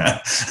stop doing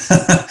that.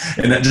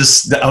 And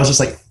I was just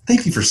like,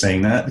 thank you for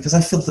saying that, because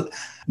I feel that,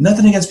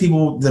 nothing against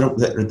people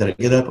that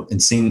get up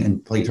and sing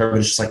and play guitar, but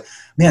it's just like,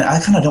 man, I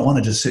kind of don't want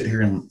to just sit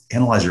here and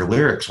analyze your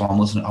lyrics while I'm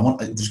listening.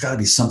 There's got to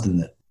be something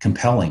that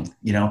compelling,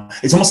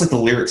 It's almost like the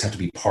lyrics have to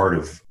be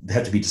they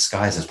have to be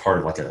disguised as part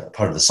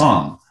of the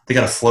song. They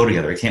got to flow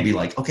together. It can't be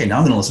like, okay, now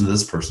I'm going to listen to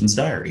this person's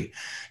diary,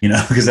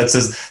 because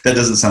that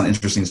doesn't sound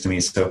interesting to me.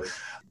 So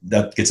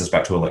that gets us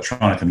back to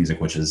electronica music,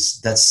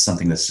 that's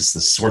something that's just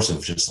the source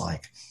of just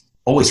like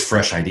always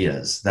fresh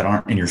ideas that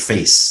aren't in your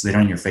face. They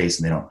aren't in your face,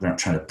 and they're not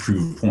trying to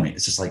prove a point.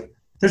 It's just like,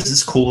 there's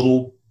this cool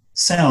little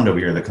sound over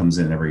here that comes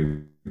in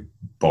every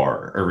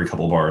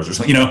couple of bars or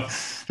something,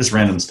 just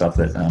random stuff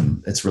that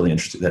it's really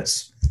interesting.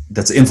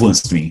 That's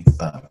influenced me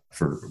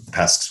for the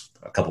past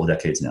couple of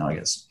decades now, I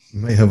guess.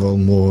 You might have a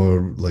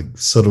more like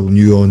subtle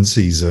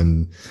nuances,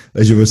 and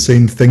as you were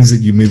saying, things that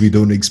you maybe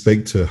don't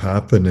expect to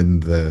happen in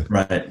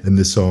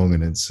the song,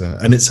 and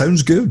it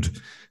sounds good.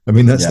 I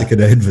mean, that's like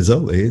an end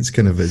result. Eh?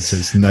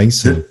 It's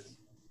nice.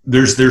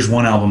 There's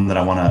one album that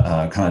I want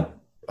to kind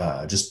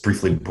of just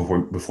briefly before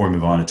we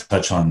move on to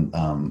touch on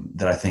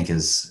that I think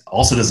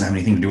also doesn't have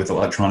anything to do with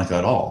electronica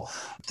at all.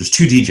 There's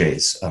two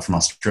DJs from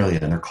Australia,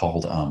 and they're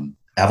called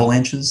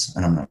Avalanches,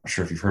 and I'm not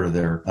sure if you've heard of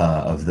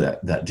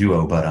that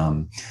duo, but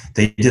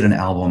they did an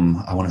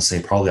album, I want to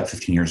say probably about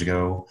 15 years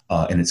ago,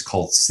 and it's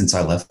called Since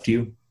I Left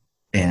You,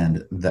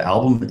 and the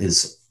album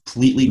is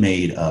completely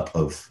made up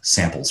of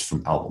samples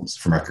from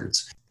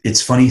records.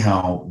 It's funny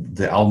how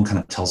the album kind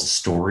of tells a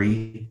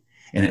story,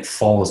 and it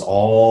follows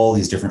all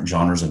these different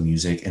genres of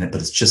music, but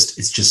it's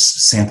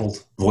just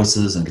sampled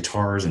voices and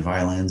guitars and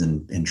violins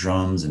and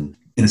drums, and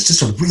it's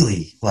just a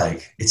really,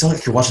 like, it's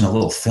like you're watching a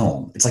little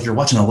film. It's like you're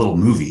watching a little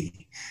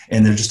movie,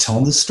 and they're just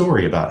telling this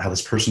story about how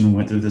this person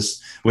went through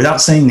this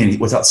without saying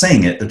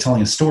it. They're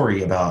telling a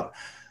story about,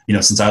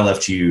 since I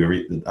left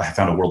you, I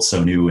found a world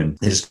so new, and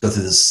they just go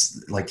through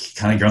this, like,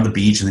 kind of, you're on the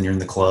beach, and then you're in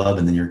the club,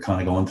 and then you're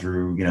kind of going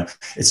through,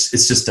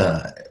 it's just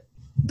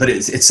but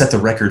it set the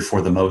record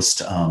for the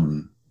most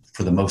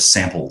for the most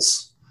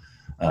samples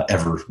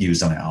ever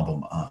used on an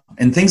album,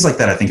 and things like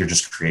that. I think are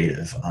just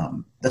creative.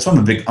 That's why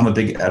I'm a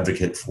big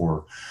advocate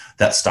for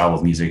that style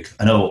of music.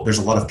 I know there's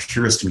a lot of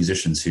purist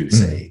musicians who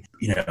say,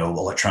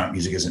 electronic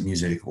music isn't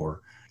music,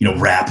 or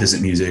rap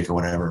isn't music, or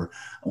whatever.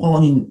 Well,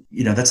 I mean,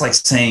 that's like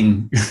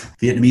saying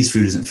Vietnamese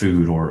food isn't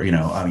food, or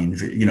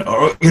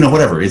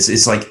whatever.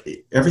 It's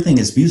like everything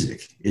is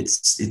music.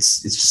 It's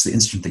just the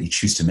instrument that you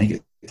choose to make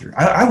it through.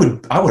 I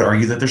would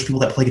argue that there's people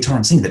that play guitar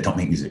and sing that don't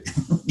make music.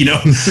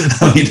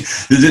 I mean,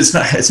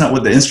 it's not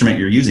what the instrument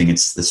you're using.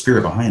 It's the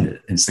spirit behind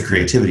it. It's the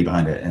creativity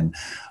behind it. And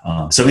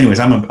so,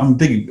 anyways, I'm a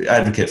big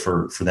advocate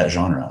for that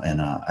genre,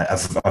 and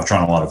I've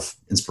drawn a lot of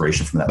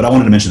inspiration from that. But I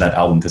wanted to mention that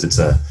album because it's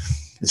a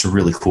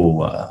really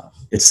cool.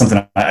 It's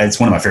something. It's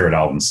one of my favorite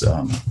albums.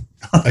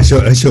 I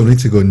shall need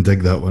to go and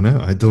dig that one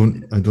out. I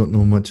don't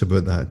know much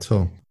about that at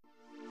all.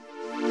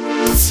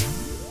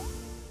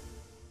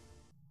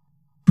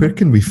 Where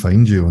can we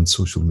find you on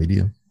social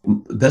media?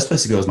 The best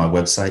place to go is my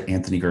website,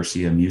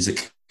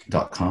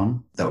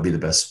 anthonygarciamusic.com. That would be the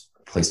best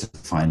place to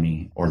find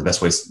me, or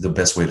the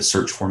best way to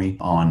search for me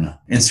on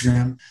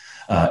Instagram.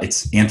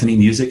 It's Anthony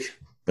Music,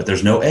 but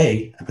there's no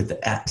A. I put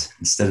the at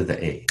instead of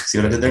the A. See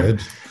what I did there? Good.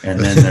 And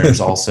then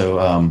there's also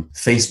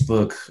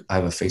Facebook. I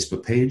have a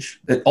Facebook page.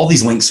 All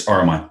these links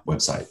are on my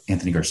website,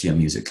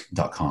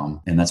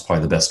 anthonygarciamusic.com. And that's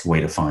probably the best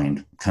way to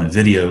find kind of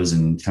videos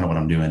and kind of what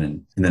I'm doing.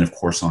 And then, of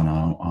course, on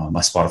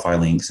my Spotify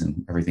links,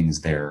 and everything is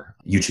there.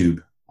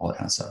 YouTube, all that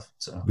kind of stuff.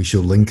 So we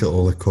shall link it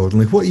all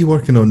accordingly. What are you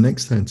working on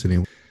next,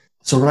 Anthony?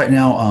 So right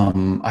now,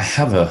 I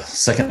have a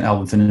second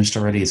album finished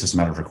already. It's just a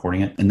matter of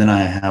recording it. And then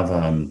I have,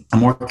 I'm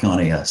working on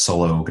a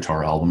solo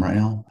guitar album right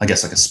now. I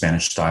guess like a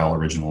Spanish style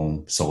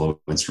original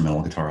solo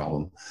instrumental guitar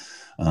album.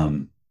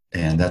 And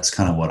that's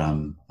kind of what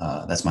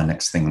that's my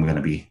next thing I'm going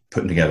to be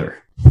putting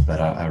together. But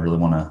I really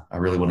want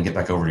to get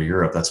back over to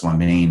Europe. That's my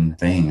main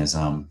thing is,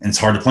 and it's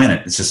hard to plan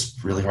it. It's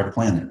just really hard to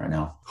plan it right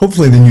now.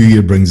 Hopefully the new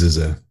year brings us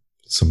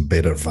some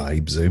better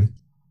vibes.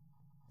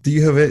 Do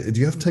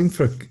you have time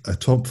for a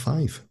top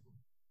 5?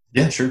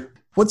 Yeah, sure.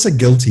 What's a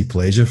guilty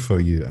pleasure for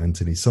you,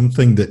 Anthony?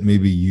 Something that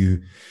maybe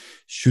you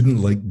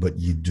shouldn't like, but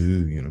you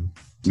do,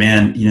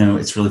 Man,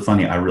 it's really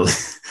funny. I really,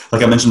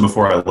 like I mentioned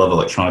before, I love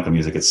electronic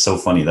music. It's so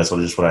funny. That's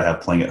what I have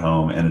playing at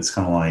home. And it's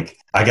kind of like,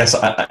 I guess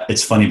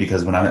it's funny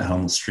because when I'm at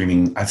home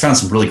streaming, I found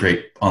some really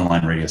great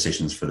online radio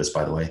stations for this,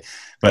 by the way,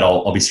 but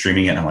I'll be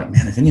streaming it and I'm like,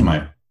 man, if any of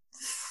my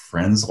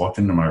friends walked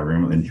into my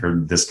room and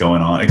heard this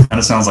going on, it kind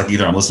of sounds like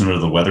either I'm listening to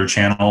the Weather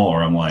Channel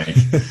or I'm like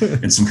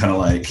in some kind of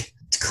like,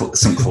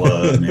 some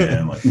club,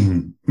 man. Like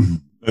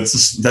I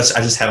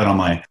just have it on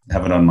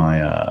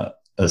my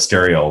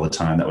stereo all the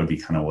time. That would be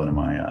kind of one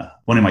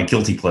of my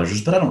guilty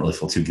pleasures, but I don't really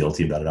feel too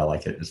guilty about it. I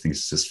like it. I think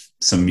it's just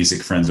some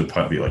music friends would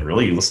probably be like,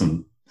 really, you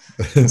listen to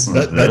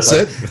that's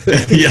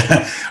it.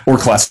 Yeah. Or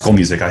classical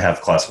music. I have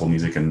classical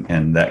music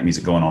and that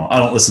music going on. I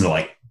don't listen to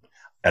like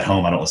at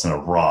home. I don't listen to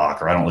rock,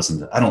 or I don't listen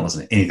to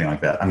anything like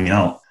that. I mean, I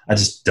don't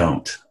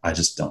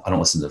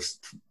listen to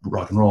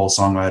rock and roll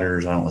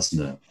songwriters. I don't listen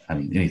to,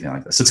 anything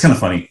like that. So it's kind of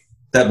funny.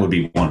 That would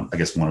be one of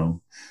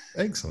them.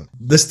 Excellent.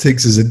 This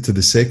takes us into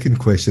the second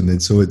question then.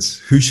 So it's,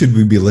 who should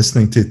we be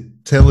listening to?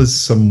 Tell us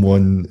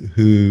someone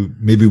who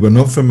maybe we're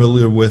not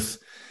familiar with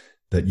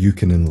that you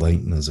can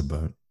enlighten us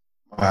about.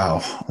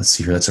 Wow. Let's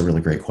see here. That's a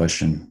really great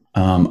question.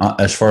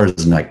 As far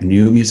as like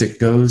new music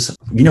goes,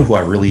 who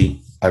I'm really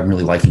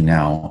liking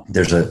now?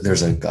 There's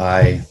a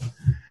guy,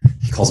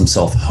 he calls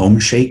himself Home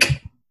Shake.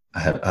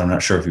 I'm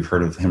not sure if you've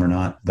heard of him or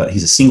not, but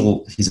he's a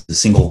single,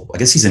 I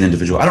guess he's an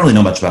individual. I don't really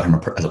know much about him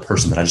as a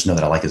person, but I just know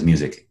that I like his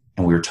music.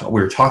 And we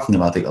were talking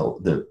about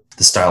the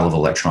style of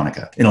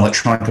electronica. In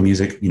electronica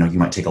music, you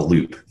might take a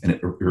loop and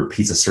it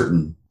repeats a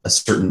certain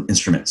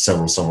instrument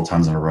several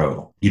times in a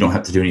row. You don't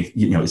have to do any,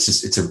 you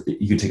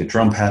can take a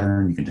drum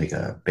pattern, you can take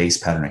a bass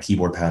pattern, a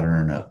keyboard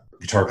pattern, a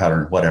guitar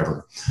pattern,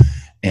 whatever.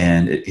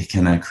 And it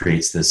kind of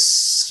creates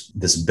this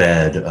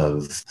bed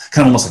of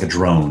kind of almost like a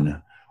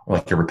drone, or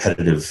like a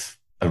repetitive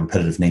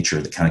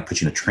nature that kind of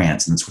puts you in a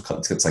trance. And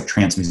it's like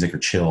trance music or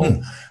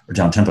chill or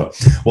down tempo.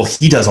 Well,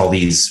 he does all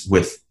these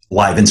with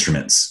live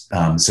instruments.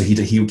 So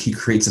he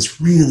creates this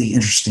really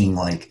interesting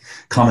like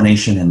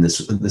combination and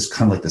this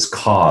kind of like this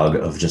cog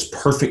of just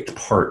perfect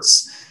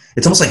parts.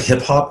 It's almost like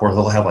hip hop where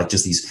they'll have like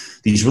just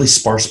these really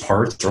sparse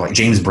parts, or like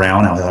James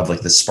Brown, he'll have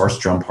like this sparse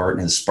drum part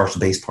and this sparse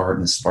bass part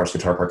and this sparse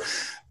guitar part,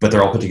 but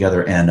they're all put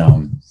together.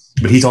 And,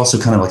 but he's also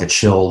kind of like a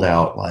chilled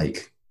out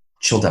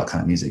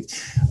kind of music.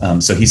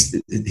 So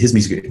his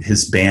music,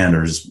 his band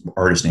or his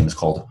artist name is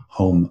called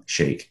Home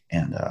Shake.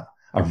 And,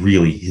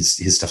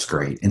 his stuff's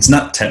great. And it's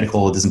not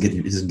technical. It doesn't get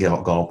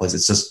all over the place.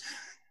 It's just,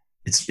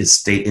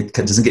 it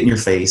doesn't get in your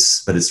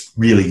face, but it's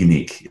really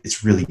unique.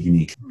 It's really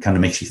unique. Kind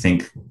of makes you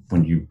think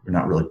when you're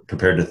not really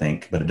prepared to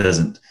think, but it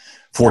doesn't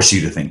force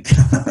you to think.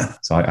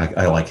 So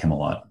I like him a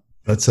lot.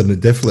 That's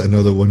definitely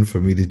another one for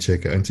me to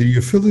check out. Until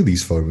you're filling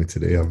these for me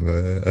today,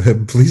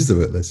 I'm pleased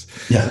about this.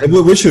 Yeah.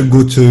 What's your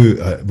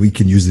go-to? We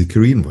can use the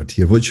Korean word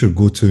here. What's your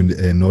go-to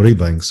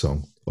Noraebang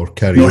song? or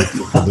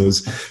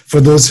karaoke for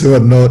those who are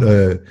not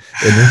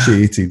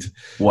initiated.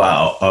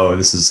 Wow. Oh,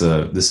 this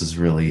is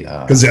really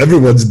because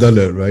everyone's done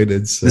it, right?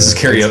 This is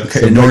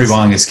karaoke.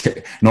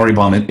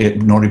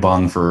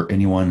 Noribong, for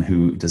anyone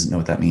who doesn't know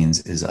what that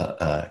means, is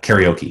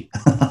karaoke.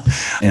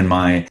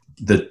 And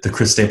the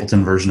Chris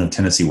Stapleton version of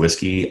Tennessee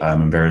Whiskey,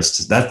 I'm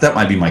embarrassed. That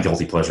might be my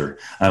guilty pleasure.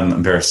 I'm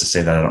embarrassed to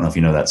say that. I don't know if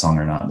you know that song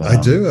or not. But, I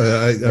do.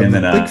 I'm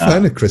a big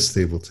fan of Chris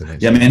Stapleton.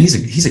 Actually. Yeah, man,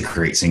 he's a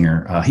great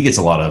singer. He gets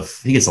a lot of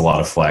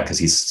flack because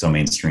he's so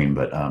mainstream,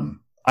 but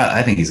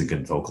I think he's a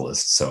good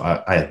vocalist. So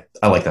I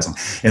like that song.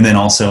 And then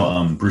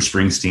also Bruce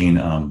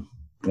Springsteen,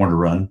 Born to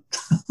Run.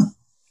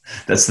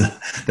 that's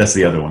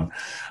the other one.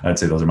 I'd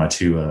say those are my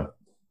two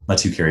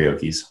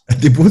karaoke's.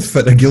 They both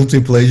fit a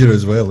guilty pleasure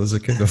as well. As a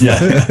kind of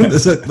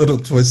there's a little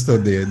twist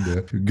on the end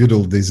there. Good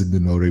old days in the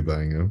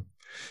Noribang.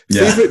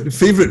 Yeah.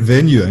 Favorite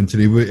venue,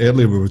 Anthony?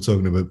 Earlier we were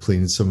talking about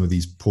playing some of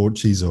these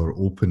porches or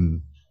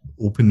open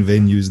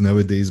venues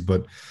nowadays,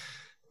 but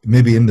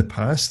maybe in the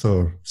past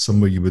or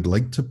somewhere you would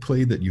like to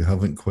play that you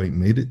haven't quite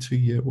made it to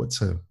yet.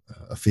 What's a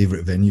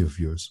favorite venue of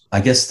yours?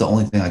 I guess the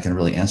only thing I can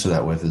really answer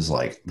that with is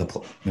like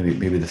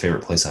maybe the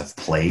favorite place I've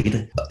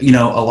played. You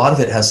know, a lot of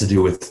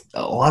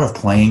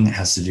playing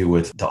has to do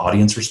with the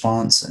audience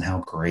response and how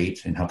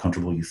great and how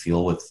comfortable you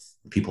feel with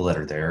the people that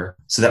are there.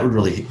 So that would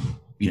really,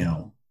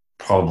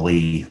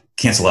 probably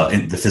cancel out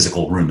in the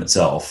physical room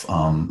itself.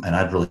 And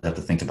I'd really have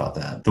to think about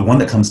that. The one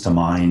that comes to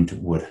mind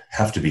would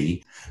have to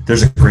be,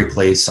 there's a great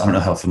place. I don't know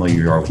how familiar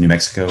you are with New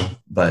Mexico,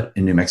 but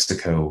in New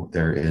Mexico,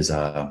 there is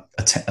a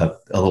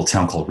little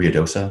town called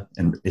Ruidoso,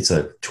 and it's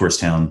a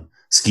tourist town,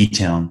 ski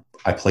town.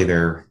 I play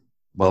there.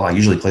 Well, I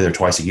usually play there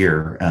twice a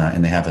year,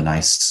 and they have a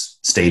nice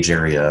stage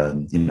area,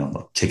 and,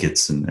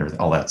 tickets and everything,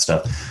 all that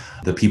stuff.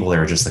 The people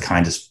there are just the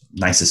kindest,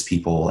 nicest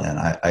people. And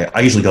I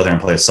usually go there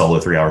and play a solo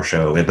 3-hour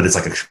show, but it's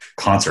like a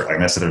concert.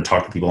 I sit there and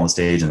talk to people on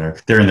stage, and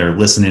they're in there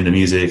listening to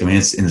music. I mean,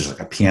 there's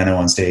like a piano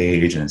on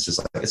stage, and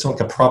it's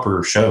like a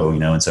proper show,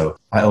 And so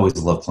I always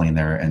love playing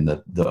there, and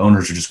the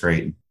owners are just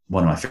great.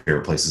 One of my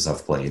favorite places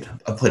I've played.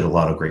 I've played a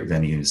lot of great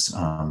venues,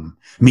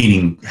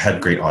 meaning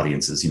had great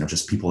audiences,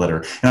 just people that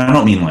are, and I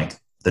don't mean like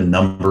the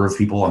number of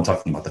people. I'm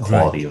talking about the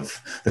quality of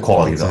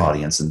the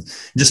audience, and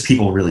just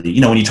people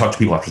really, when you talk to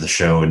people after the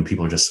show and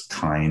people are just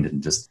kind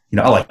and just,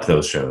 I like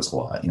those shows a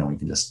lot. We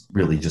can just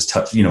really just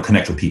touch,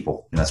 connect with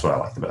people. And that's what I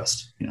like the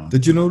best.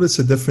 Did you notice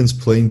a difference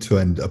playing to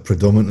a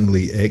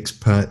predominantly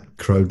expat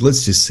crowd?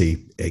 Let's just say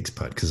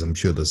expat, because I'm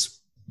sure there's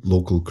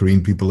local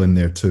Korean people in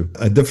there too.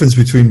 A difference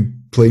between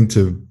playing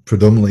to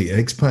predominantly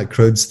expat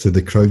crowds to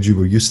the crowd you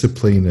were used to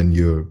playing in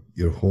your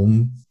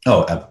home?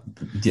 Oh,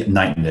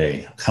 night and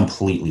day,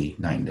 completely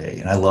night and day.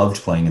 And I loved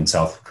playing in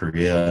South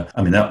Korea.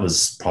 I mean, that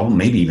was probably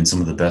maybe even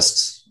some of the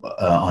best,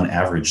 on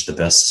average, the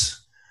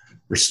best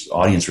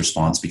audience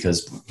response,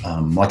 because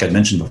like I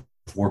mentioned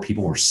before,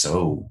 people were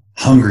so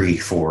hungry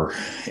for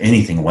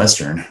anything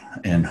Western.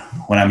 And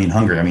when I mean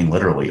hungry, I mean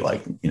literally,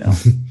 like,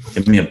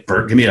 give me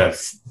a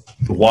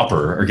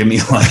Whopper, or give me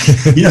like,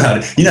 you know how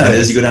it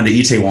is. You go down to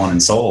Itaewon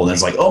in Seoul, and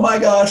it's like, oh my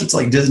gosh, it's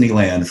like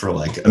Disneyland for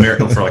like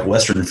American for like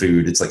Western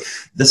food. It's like,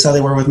 that's how they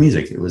were with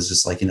music. It was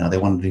just like, they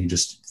wanted to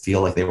just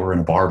feel like they were in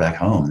a bar back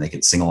home, and they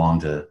could sing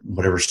along to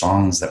whatever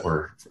songs that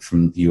were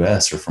from the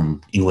US or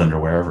from England or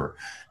wherever.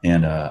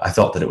 And I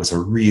felt that it was a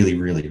really,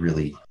 really,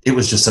 really, it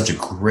was just such a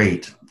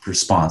great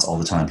response all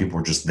the time. People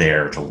were just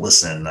there to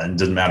listen, and it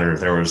didn't matter if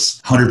there was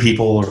 100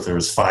 people or if there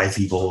was 5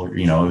 people, or,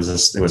 it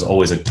was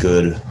always a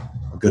good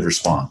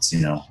response,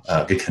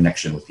 good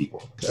connection with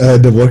people.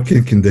 The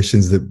working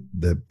conditions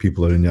that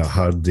people are in, a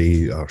hard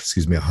day, or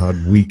a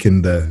hard week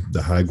in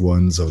the Hag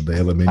ones or the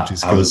elementary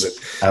schools.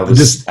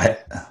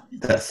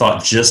 That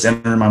thought just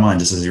entered my mind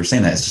just as you were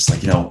saying that. It's just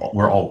like,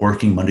 we're all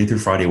working Monday through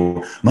Friday.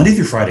 We're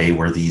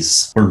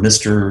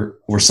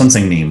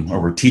Sunsing Neem, or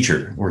we're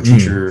teacher,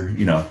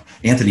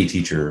 Anthony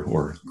teacher,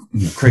 or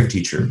Craig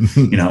teacher,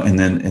 and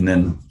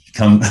then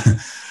come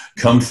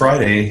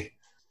Friday,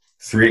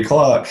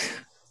 3:00,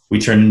 we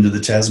turn into the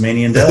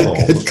Tasmanian devil.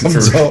 It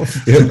comes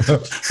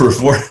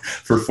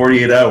for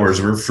 48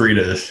 hours. We're free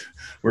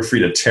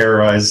to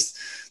terrorize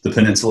the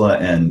peninsula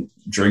and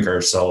drink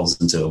ourselves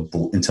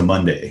into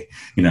Monday,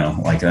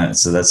 like that.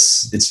 So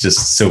it's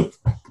just, so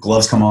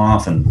gloves come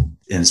off, and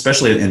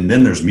especially, and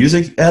then there's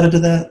music added to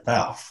that.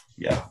 Wow.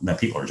 Yeah. Now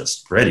people are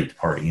just ready to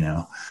party,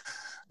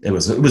 It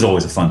was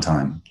always a fun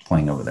time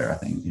playing over there, I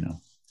think,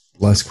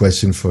 Last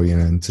question for you,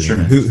 Anthony. Sure.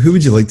 Who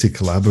would you like to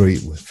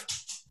collaborate with?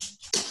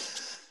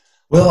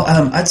 Well,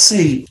 I'd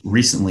say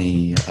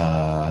recently,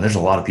 there's a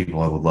lot of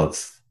people I would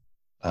love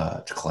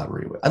to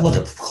collaborate with. I'd love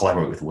to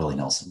collaborate with Willie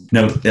Nelson.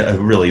 No,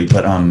 really,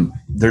 but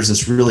there's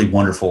this really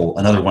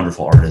another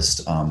wonderful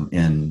artist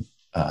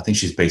I think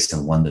she's based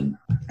in London,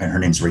 and her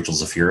name's Rachel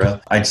Zafira.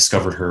 I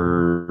discovered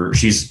her.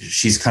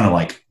 She's kind of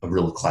like a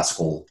real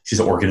classical. She's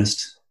an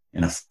organist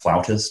and a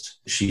flautist.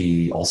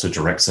 She also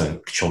directs a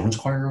children's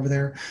choir over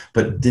there.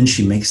 But then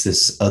she makes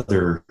this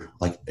other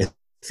like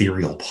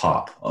ethereal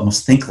pop.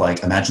 Almost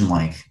imagine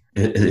like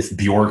if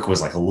Bjork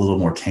was like a little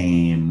more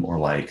tame, or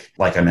like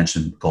I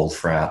mentioned,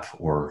 Goldfrapp,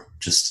 or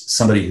just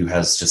somebody who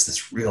has just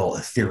this real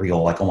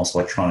ethereal, like almost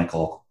electronic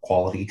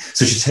quality.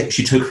 So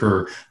she took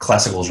her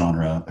classical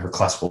genre, her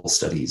classical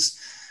studies,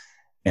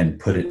 and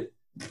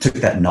took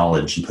that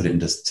knowledge and put it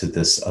into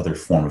this other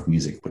form of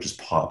music, which is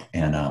pop.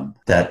 And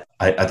that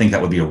I think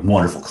that would be a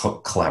wonderful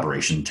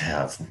collaboration to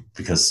have,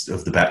 because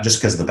of just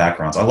because of the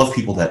backgrounds. I love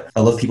people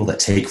that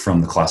take from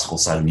the classical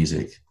side of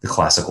music, the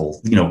classical,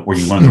 where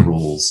you learn the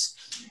rules,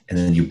 and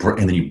then you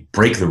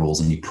break the rules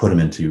and you put them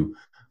into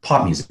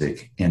pop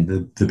music.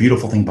 And the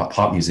beautiful thing about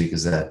pop music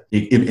is that,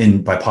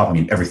 by pop I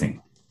mean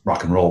everything: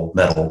 rock and roll,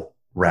 metal,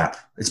 rap.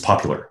 It's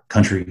popular,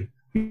 country.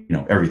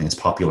 Everything is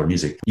popular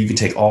music. You can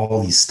take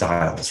all these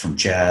styles from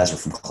jazz or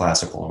from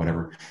classical or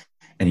whatever,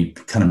 and you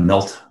kind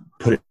of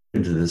put it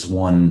into this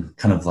one,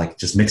 kind of like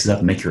just mix it up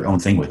and make your own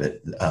thing with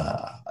it.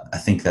 I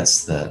think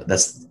that's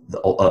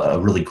a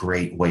really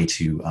great way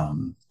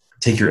to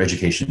take your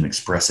education and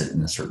express it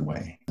in a certain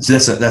way. So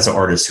that's an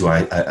artist who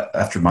I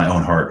after my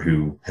own heart,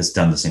 who has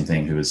done the same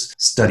thing, who has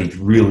studied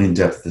really in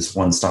depth this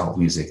one style of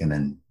music,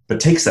 but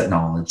takes that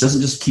knowledge,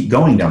 doesn't just keep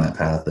going down that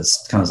path.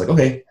 That's kind of like,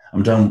 okay,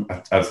 I'm done.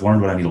 I've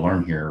learned what I need to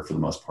learn here for the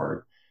most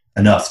part,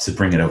 enough to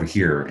bring it over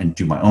here and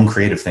do my own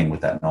creative thing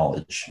with that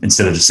knowledge,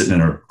 instead of just sitting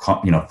in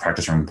a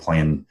practice room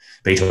playing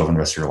Beethoven the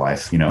rest of your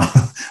life.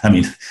 I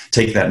mean,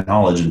 take that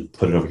knowledge and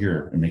put it over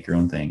here and make your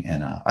own thing.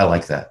 And I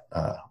like that.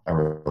 I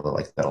really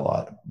like that a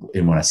lot.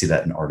 And when I see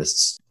that in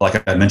artists,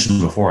 like I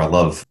mentioned before, I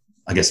love,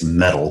 I guess,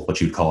 metal,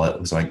 what you'd call it,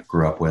 was what I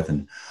grew up with.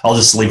 And I'll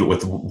just leave it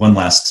with one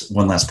last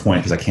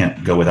point, because I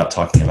can't go without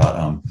talking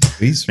about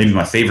maybe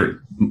my favorite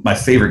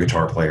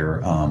guitar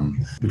player,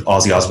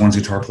 Ozzy Osbourne's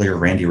guitar player,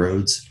 Randy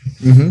Rhoads.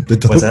 Mm-hmm. The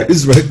dog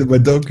is right. My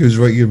dog who's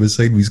right here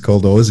beside me is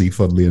called Ozzy,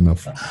 funnily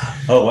enough.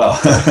 Oh, wow.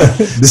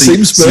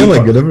 Same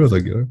spelling and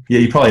everything. Yeah,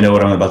 you probably know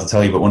what I'm about to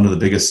tell you, but one of the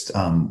biggest,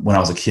 when I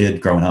was a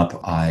kid growing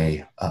up,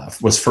 I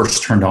was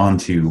first turned on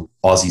to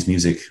Ozzy's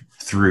music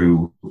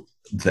through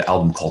the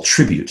album called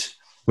Tribute,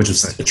 which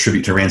was a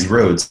tribute to Randy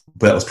Rhoads,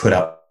 but that was put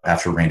out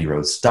after Randy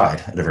Rhoads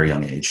died at a very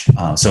young age.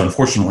 So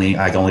unfortunately,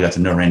 I only got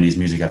to know Randy's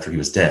music after he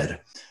was dead.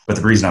 But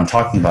the reason I'm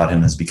talking about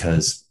him is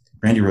because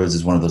Randy Rhoads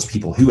is one of those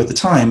people who at the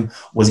time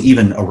was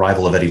even a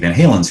rival of Eddie Van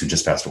Halen's, who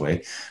just passed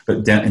away.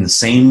 But down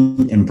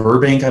in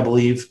Burbank, I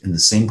believe, in the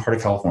same part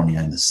of California,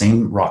 in the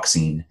same rock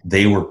scene,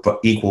 they were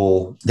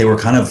equal. They were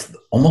kind of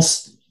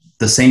almost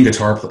the same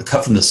guitar,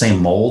 cut from the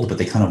same mold,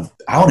 but I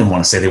don't even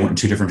want to say they went in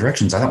two different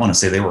directions. I don't want to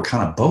say they were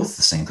kind of both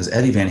the same, because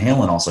Eddie Van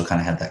Halen also kind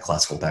of had that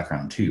classical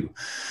background too.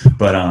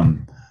 But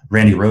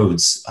Randy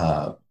Rhoads,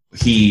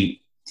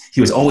 he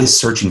was always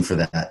searching for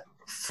that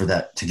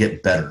to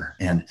get better.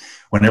 And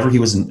whenever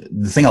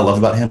the thing I loved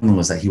about him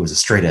was that he was a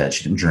straight edge.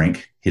 He didn't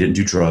drink, he didn't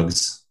do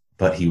drugs,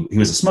 but he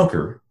was a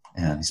smoker,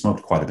 and he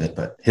smoked quite a bit.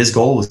 But his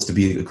goal was to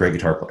be a great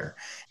guitar player.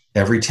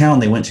 Every town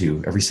they went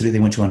to, every city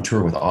they went to on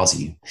tour with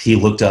Ozzy, he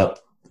looked up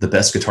the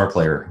best guitar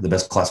player, the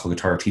best classical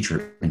guitar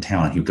teacher in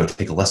town, and he would go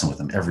take a lesson with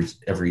him in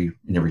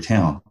every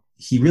town.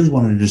 He really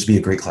wanted to just be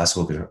a great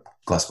classical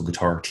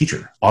guitar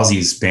teacher.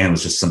 Ozzy's band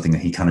was just something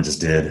that he kind of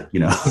just did,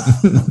 but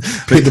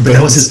that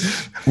was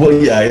his. Well,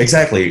 yeah,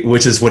 exactly.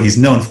 Which is what he's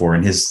known for,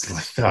 and his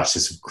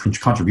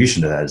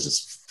contribution to that is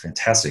just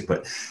fantastic.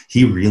 But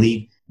he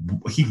really,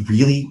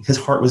 his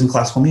heart was in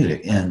classical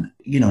music, and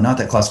not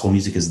that classical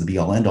music is the be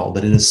all end all,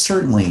 but it is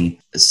certainly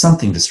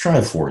something to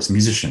strive for as a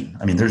musician.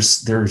 I mean,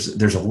 there's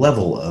a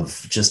level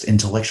of just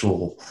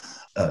intellectual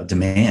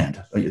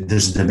demand.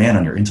 There's a demand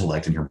on your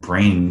intellect and your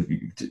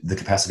brain, the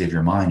capacity of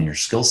your mind and your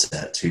skill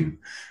set to,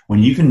 when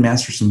you can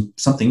master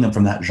something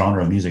from that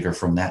genre of music, or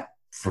from that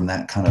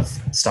kind of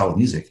style of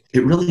music,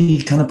 it really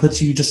kind of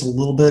puts you just a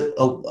little bit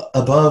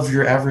above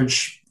your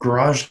average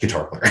garage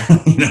guitar player.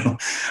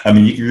 I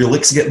mean, your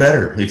licks get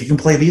better. If you can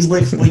play these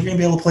licks, well, you're gonna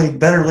be able to play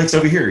better licks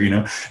over here,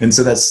 And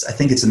so I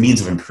think it's a means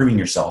of improving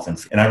yourself.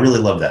 And I really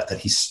love that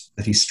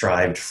he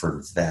strived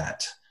for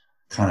that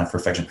kind of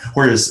perfection.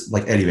 Whereas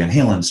like Eddie Van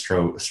Halen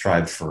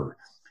strived for,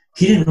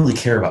 he didn't really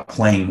care about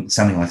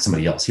sounding like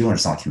somebody else. He wanted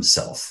to sound like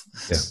himself.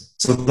 Yeah.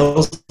 So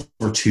those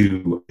were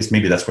two,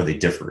 maybe that's where they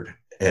differed.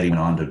 Eddie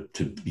went on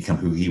to become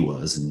who he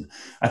was. And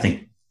I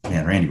think,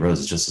 man, Randy Rhoads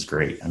is just as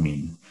great. I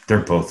mean,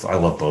 I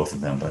love both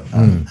of them, but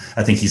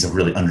I think he's a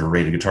really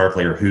underrated guitar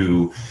player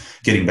who,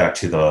 getting back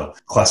to the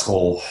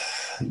classical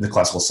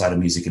side of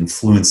music,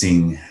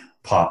 influencing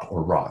pop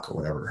or rock or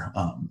whatever.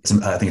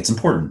 I think it's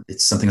important.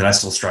 It's something that I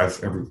still strive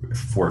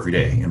for every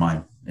day in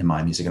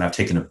my music. And I've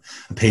taken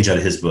a page out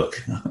of his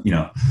book,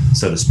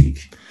 so to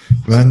speak.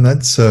 Man,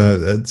 that's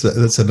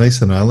a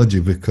nice analogy,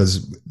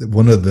 because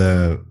one of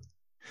the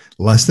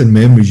lasting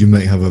memories you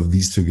might have of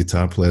these two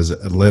guitar players,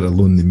 let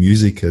alone the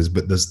music,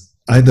 but there's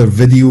either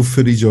video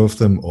footage of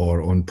them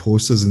or on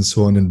posters and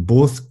so on. And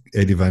both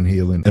Eddie Van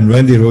Halen and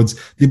Randy Rhoads,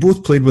 they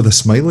both played with a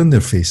smile on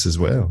their face as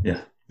well.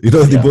 Yeah. They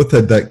both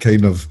had that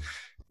kind of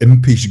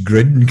impish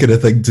grin kind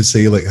of thing to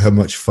say, like, how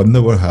much fun they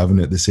were having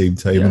at the same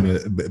time. Yeah.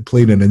 And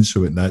playing an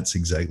instrument, that's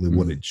exactly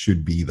what it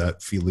should be,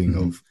 that feeling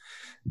of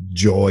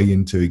joy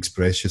and to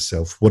express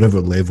yourself,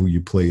 whatever level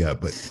you play at,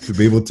 but to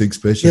be able to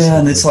express yourself. Yeah,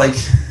 and it's like,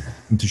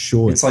 and to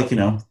show it's like,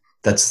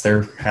 that's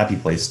their happy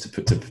place to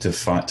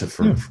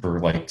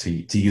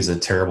use a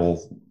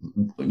terrible,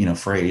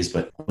 phrase.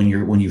 But when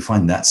you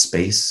find that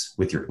space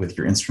with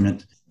your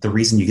instrument, the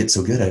reason you get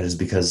so good at it is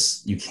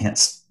because you can't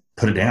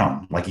put it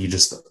down. Like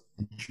it's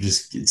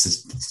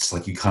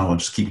like you kind of want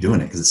to just keep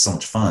doing it because it's so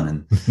much fun.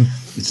 And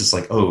it's just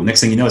like, oh, next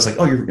thing you know, it's like,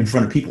 oh, you're in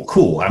front of people.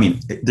 Cool. I mean,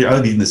 I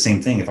would be doing the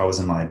same thing if I was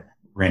in my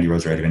Randy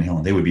Rhoads or Eddie Van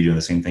Halen. They would be doing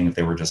the same thing if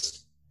they were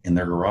just in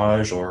their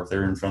garage or if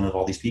they're in front of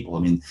all these people. I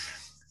mean,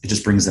 it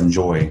just brings them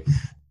joy.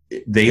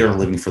 They are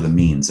living for the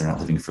means. They're not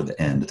living for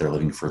the end. They're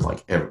living for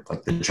like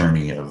the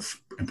journey of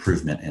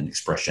improvement and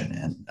expression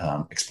and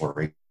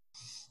exploration.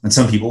 And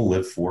some people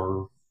live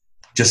for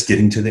just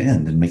getting to the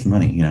end and making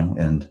money,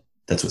 and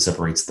that's what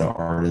separates the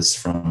artist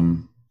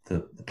from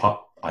the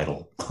pop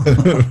idol.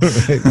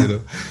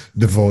 Right,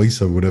 the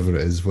Voice or whatever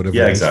it is, whatever.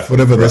 Yeah, exactly.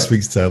 Whatever this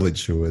week's talent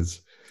show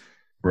is.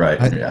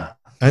 Right. Yeah.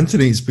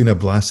 Anthony, it's been a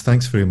blast.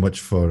 Thanks very much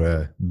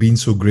for being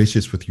so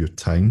gracious with your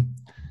time.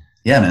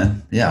 Yeah,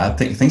 man. Yeah.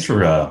 Thanks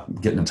for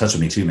getting in touch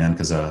with me too, man,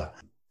 because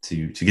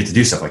to get to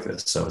do stuff like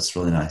this. So it's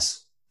really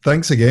nice.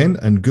 Thanks again,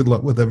 and good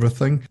luck with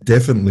everything.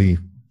 Definitely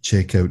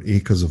check out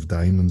Acres of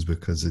Diamonds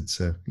because it's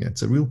a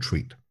real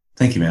treat.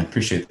 Thank you, man.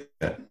 Appreciate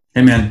that.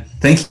 Hey, man.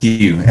 Thank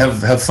you.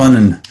 Have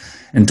fun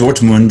in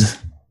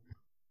Dortmund.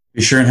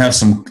 Be sure and have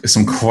some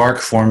quark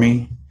for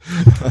me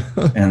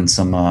and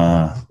some.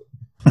 My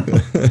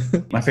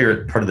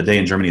favorite part of the day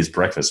in Germany is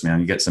breakfast, man.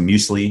 You get some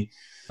muesli,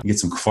 you get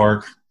some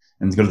quark,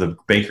 and go to the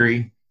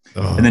bakery.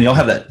 Oh. And then y'all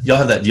have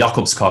that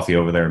Jacobs coffee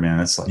over there, man.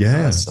 It's like,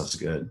 that stuff's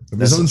good. It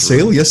was on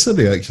sale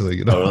yesterday,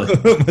 actually. Oh,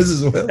 really?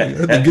 As well.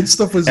 The good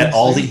stuff was at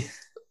Aldi.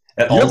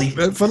 At Aldi.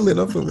 Yep, funnily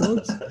enough, it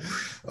was.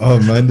 Oh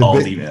man,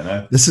 Aldi,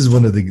 man. This is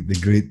one of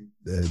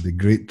the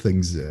great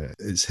things.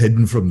 It's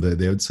hidden from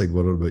the outside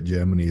world about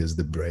Germany is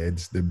the bread.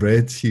 The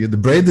bread here, the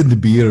bread and the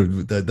beer.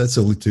 That's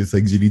the only two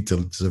things you need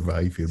to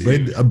survive here.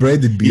 Bread and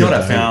beer. You know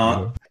what I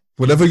found?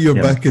 Whenever you're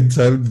back in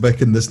town,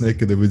 back in this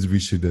neck of the woods, we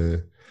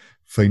should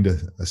find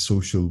a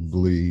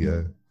socially.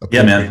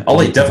 Yeah, man. I'll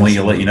definitely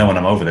let you know when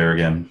I'm over there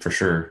again for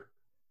sure.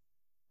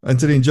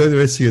 Anthony, enjoy the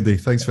rest of your day.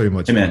 Thanks very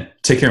much. Hey, man.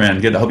 Take care, man.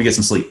 Good. I hope you get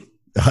some sleep.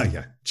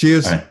 Yeah.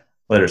 Cheers. All right.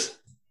 Laters.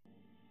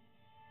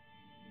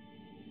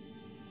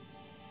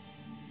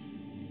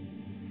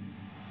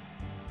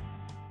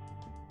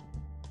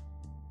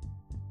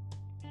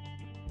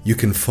 You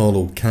can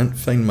follow Can't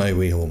Find My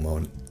Way Home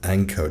on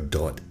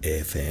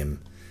anchor.fm.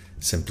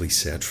 Simply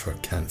search for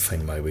Can't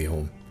Find My Way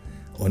Home.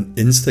 On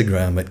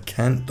Instagram at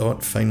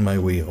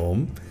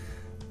can't.findmywayhome.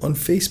 On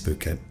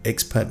Facebook at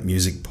Expat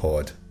Music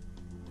Pod.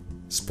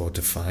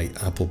 Spotify,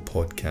 Apple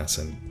Podcasts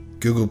and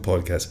Google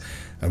Podcasts.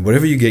 And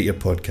wherever you get your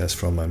podcast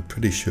from, I'm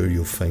pretty sure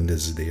you'll find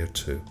us there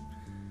too.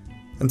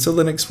 Until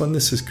the next one,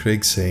 this is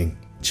Craig saying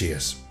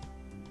cheers.